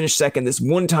want to finish second this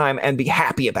one time and be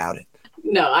happy about it.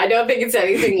 No, I don't think it's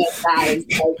anything like that.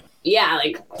 It's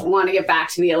like, want to get back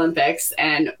to the Olympics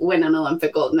and win an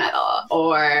Olympic gold medal,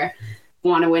 or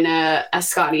want to win a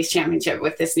Scotties championship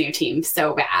with this new team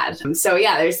so bad. So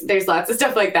yeah, there's lots of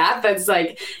stuff like that that's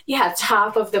like,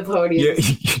 top of the podium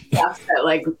stuff that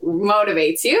like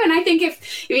motivates you. And I think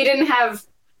if you didn't have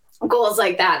goals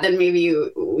like that, then maybe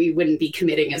we wouldn't be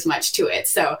committing as much to it.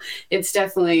 So it's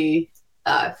definitely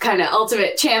kind of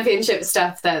ultimate championship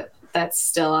stuff that's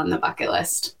still on the bucket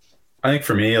list. I think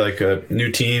for me, like a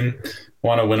new team,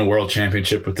 want to win a world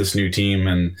championship with this new team.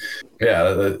 And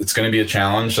it's going to be a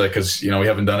challenge, like, cause we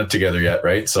haven't done it together yet.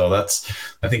 Right. So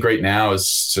I think right now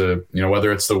is to,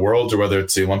 whether it's the worlds or whether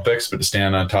it's the Olympics, but to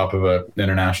stand on top of an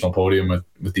international podium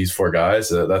with these four guys,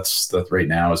 that right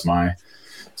now is my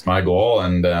goal.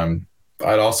 And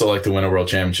I'd also like to win a world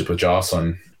championship with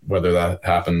Jocelyn, whether that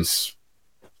happens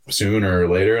soon or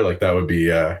later. Like that would be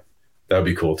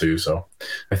cool too. So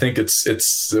I think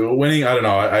it's winning. I don't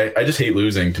know. I just hate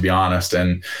losing, to be honest.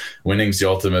 And winning's the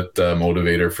ultimate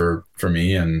motivator for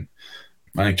me. And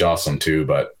I think Jocelyn too,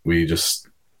 but we just,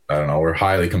 I don't know, we're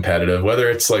highly competitive,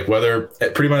 whether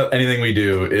pretty much anything we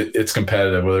do, it's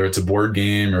competitive, whether it's a board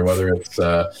game or whether it's,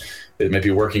 it might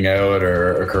be working out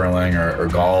or curling or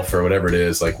golf or whatever it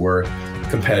is. Like we're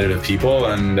competitive people.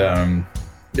 And,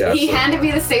 he handed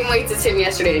me the same weights as him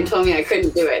yesterday and told me I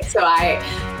couldn't do it. So I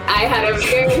had a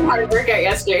very hard workout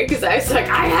yesterday because I was like,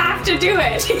 I have to do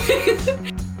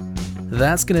it.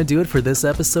 That's going to do it for this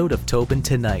episode of Tobin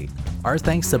Tonight. Our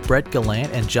thanks to Brett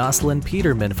Gallant and Jocelyn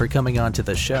Peterman for coming on to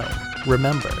the show.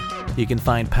 Remember, you can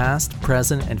find past,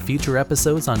 present, and future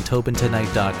episodes on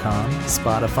TobinTonight.com,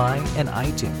 Spotify, and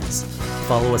iTunes.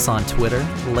 Follow us on Twitter,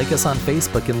 like us on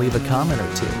Facebook, and leave a comment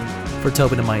or two. For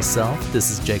Tobin and myself,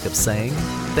 this is Jacob saying,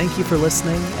 thank you for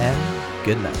listening and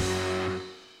good night.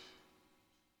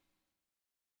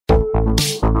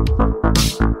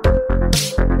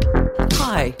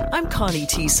 Hi, I'm Connie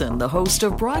Thiessen, the host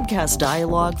of Broadcast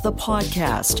Dialogue, the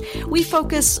podcast. We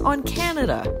focus on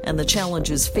Canada and the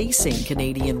challenges facing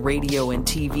Canadian radio and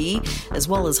TV, as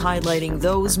well as highlighting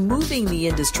those moving the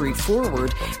industry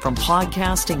forward from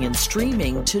podcasting and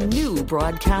streaming to new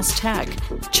broadcast tech.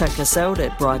 Check us out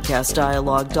at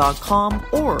broadcastdialogue.com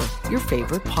or your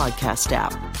favorite podcast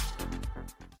app.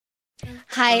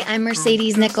 Hi, I'm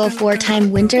Mercedes Nichol,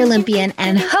 four-time Winter Olympian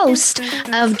and host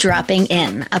of Dropping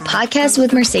In, a podcast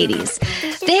with Mercedes.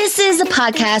 This is a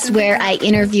podcast where I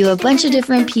interview a bunch of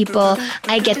different people.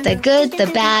 I get the good, the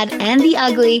bad, and the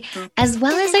ugly, as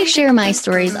well as I share my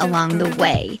stories along the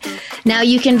way. Now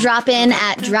you can drop in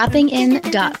at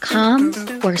droppingin.com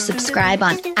or subscribe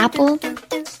on Apple,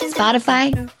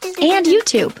 Spotify, and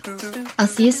YouTube. I'll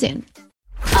see you soon.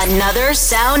 Another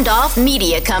Sound Off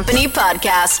Media Company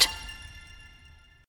podcast.